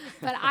 right?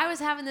 But I was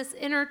having this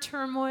inner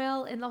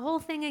turmoil, and the whole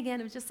thing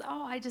again of just,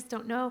 I just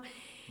don't know.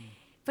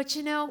 But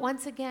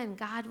once again,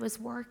 God was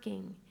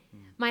working.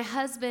 My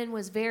husband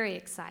was very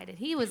excited.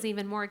 He was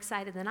even more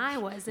excited than I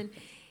was. And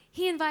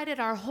he invited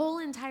our whole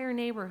entire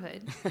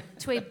neighborhood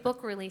to a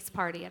book release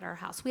party at our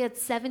house. We had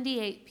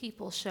 78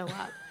 people show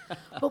up.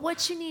 But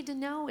what you need to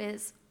know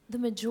is the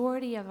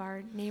majority of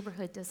our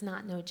neighborhood does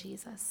not know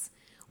Jesus.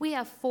 We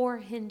have 4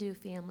 Hindu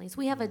families.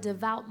 We have a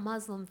devout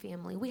Muslim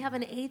family. We have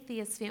an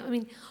atheist family. I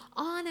mean,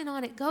 on and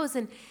on it goes.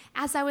 And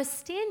as I was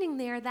standing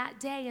there that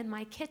day in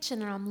my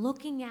kitchen, and I'm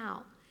looking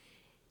out,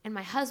 and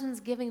my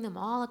husband's giving them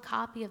all a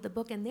copy of the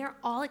book, and they're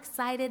all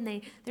excited,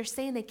 and they're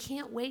saying they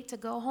can't wait to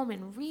go home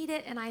and read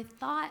it. And I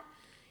thought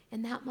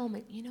in that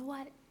moment, you know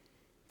what?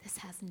 This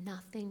has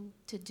nothing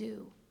to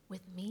do with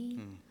me,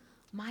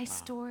 my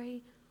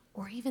story,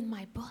 or even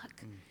my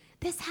book.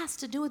 This has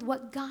to do with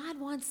what God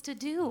wants to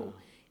do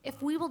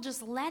if we will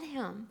just let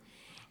him.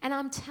 And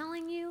I'm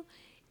telling you,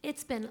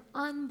 it's been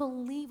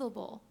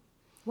unbelievable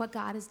what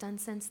God has done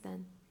since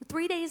then.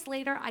 3 days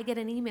later, I get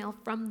an email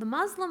from the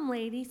Muslim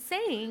lady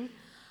saying,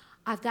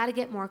 I've got to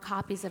get more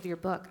copies of your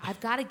book. I've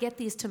got to get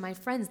these to my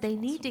friends. They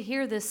need to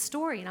hear this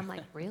story. And I'm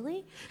like,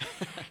 really?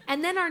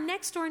 And then our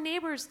next door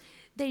neighbors,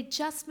 they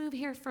just moved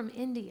here from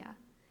India.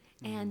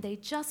 And they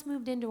just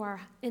moved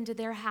into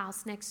their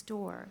house next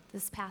door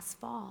this past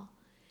fall.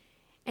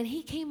 And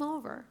he came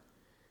over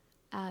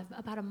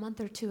about a month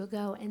or 2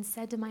 ago and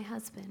said to my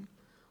husband,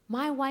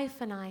 my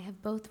wife and I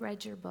have both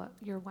read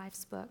your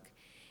wife's book,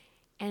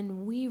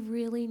 and we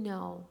really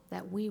know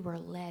that we were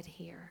led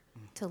here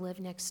to live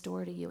next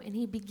door to you. And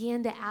he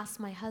began to ask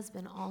my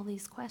husband all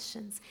these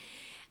questions.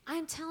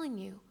 I'm telling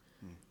you,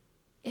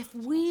 if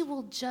we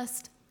will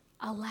just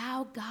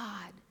allow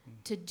God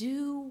to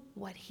do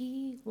what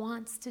he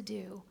wants to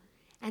do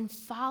and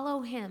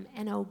follow him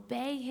and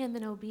obey him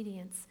in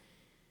obedience,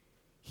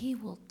 he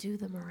will do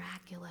the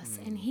miraculous,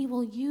 and he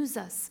will use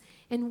us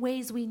in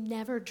ways we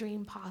never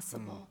dreamed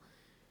possible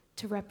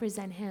to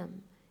represent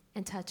him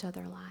and touch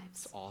other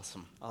lives. It's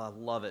awesome. I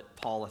love it.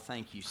 Paula,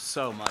 thank you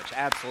so much.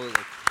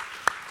 Absolutely.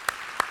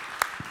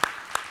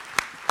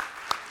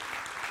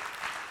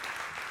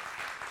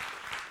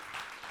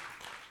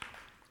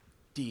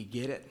 Do you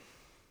get it?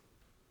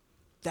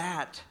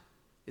 That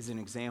is an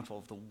example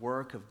of the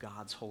work of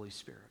God's Holy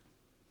Spirit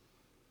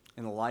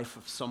in the life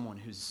of someone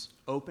who's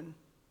open,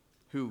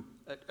 who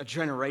a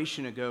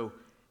generation ago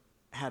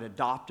had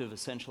adoptive,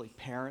 essentially,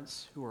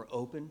 parents who were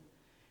open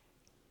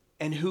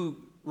and who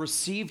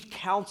received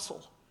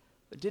counsel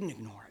but didn't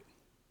ignore it.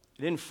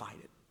 They didn't fight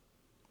it.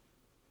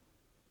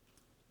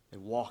 They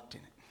walked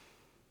in it.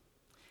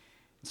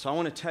 And so I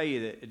want to tell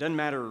you that it doesn't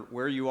matter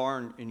where you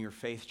are in your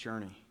faith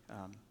journey.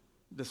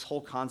 This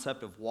whole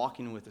concept of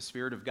walking with the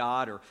Spirit of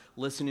God or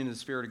listening to the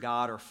Spirit of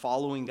God or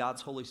following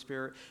God's Holy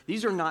Spirit,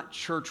 these are not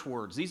church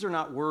words. These are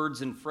not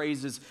words and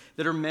phrases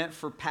that are meant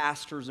for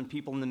pastors and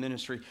people in the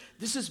ministry.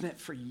 This is meant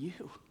for you.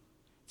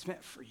 It's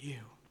meant for you.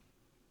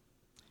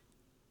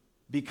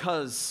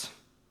 Because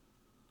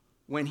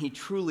when he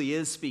truly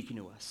is speaking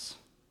to us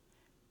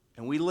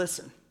and we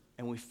listen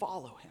and we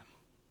follow him,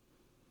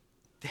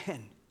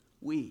 then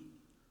we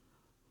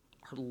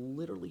are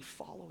literally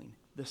following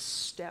the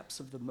steps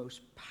of the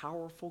most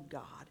powerful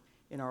God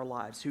in our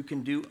lives, who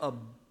can do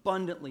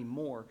abundantly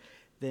more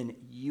than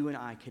you and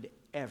I could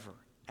ever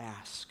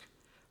ask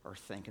or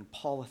think. And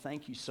Paula,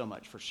 thank you so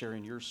much for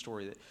sharing your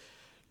story that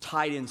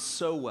tied in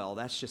so well.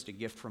 That's just a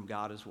gift from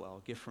God as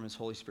well, a gift from his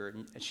Holy Spirit.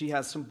 And she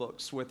has some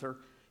books with her.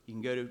 You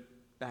can go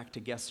back to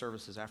guest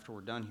services after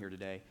we're done here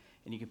today,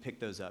 and you can pick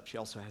those up. She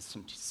also has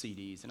some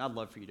CDs, and I'd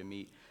love for you to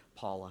meet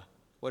Paula.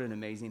 What an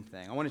amazing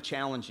thing. I want to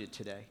challenge you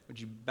today. Would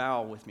you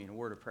bow with me in a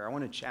word of prayer? I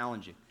want to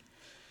challenge you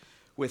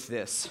with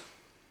this.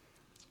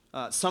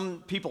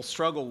 Some people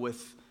struggle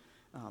with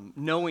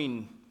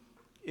knowing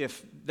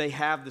if they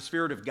have the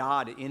Spirit of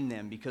God in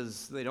them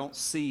because they don't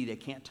see, they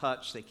can't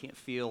touch, they can't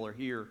feel or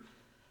hear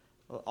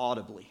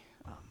audibly.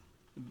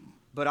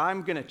 But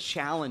I'm going to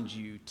challenge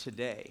you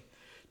today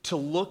to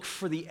look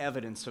for the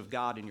evidence of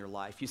God in your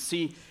life. You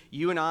see,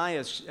 you and I,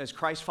 as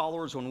Christ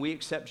followers, when we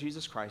accept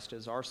Jesus Christ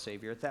as our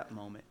Savior at that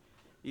moment,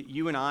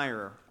 you and I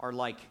are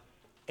like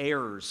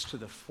heirs to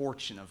the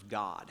fortune of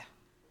God.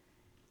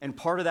 And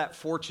part of that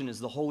fortune is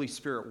the Holy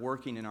Spirit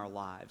working in our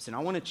lives. And I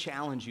want to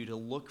challenge you to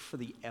look for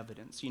the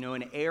evidence. You know,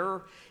 an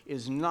heir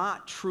is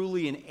not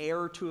truly an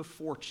heir to a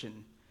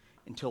fortune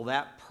until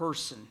that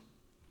person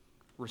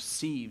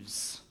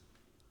receives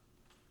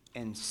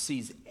and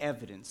sees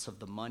evidence of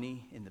the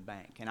money in the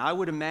bank. And I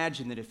would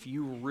imagine that if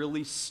you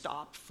really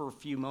stopped for a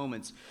few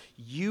moments,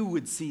 you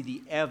would see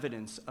the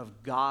evidence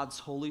of God's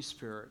Holy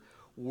Spirit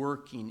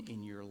working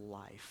in your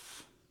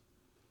life.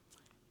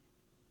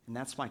 And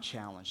that's my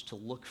challenge, to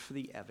look for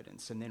the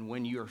evidence. And then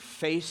when you're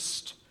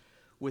faced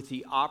with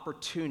the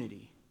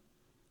opportunity,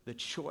 the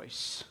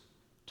choice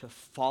to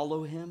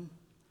follow him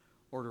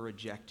or to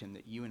reject him,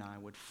 that you and I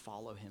would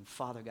follow him.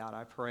 Father God,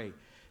 I pray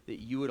that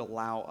you would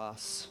allow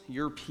us,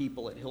 your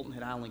people at Hilton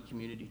Head Island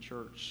Community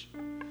Church,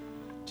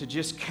 to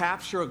just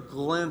capture a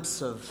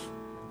glimpse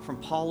from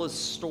Paula's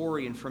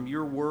story and from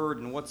your word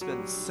and what's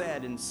been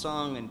said and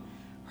sung and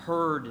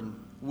heard and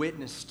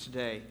witnessed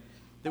today,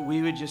 that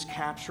we would just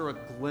capture a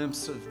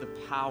glimpse of the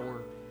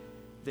power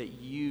that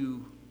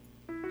you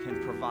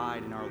can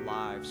provide in our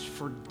lives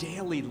for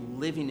daily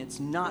living.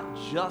 It's not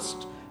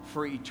just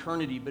for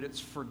eternity, but it's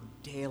for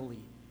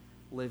daily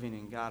living.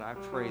 And God, I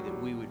pray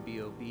that we would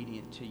be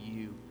obedient to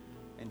you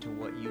and to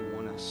what you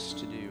want us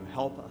to do.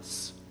 Help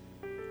us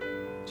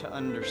to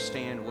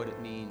understand what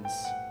it means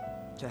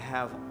to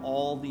have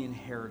all the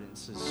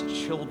inheritance as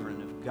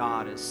children of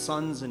God, as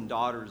sons and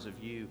daughters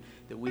of you,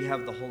 that we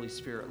have the Holy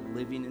Spirit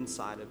living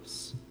inside of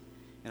us.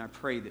 And I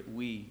pray that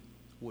we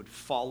would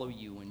follow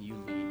you when you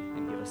lead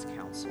and give us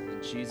counsel.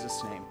 In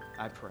Jesus' name,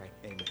 I pray.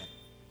 Amen.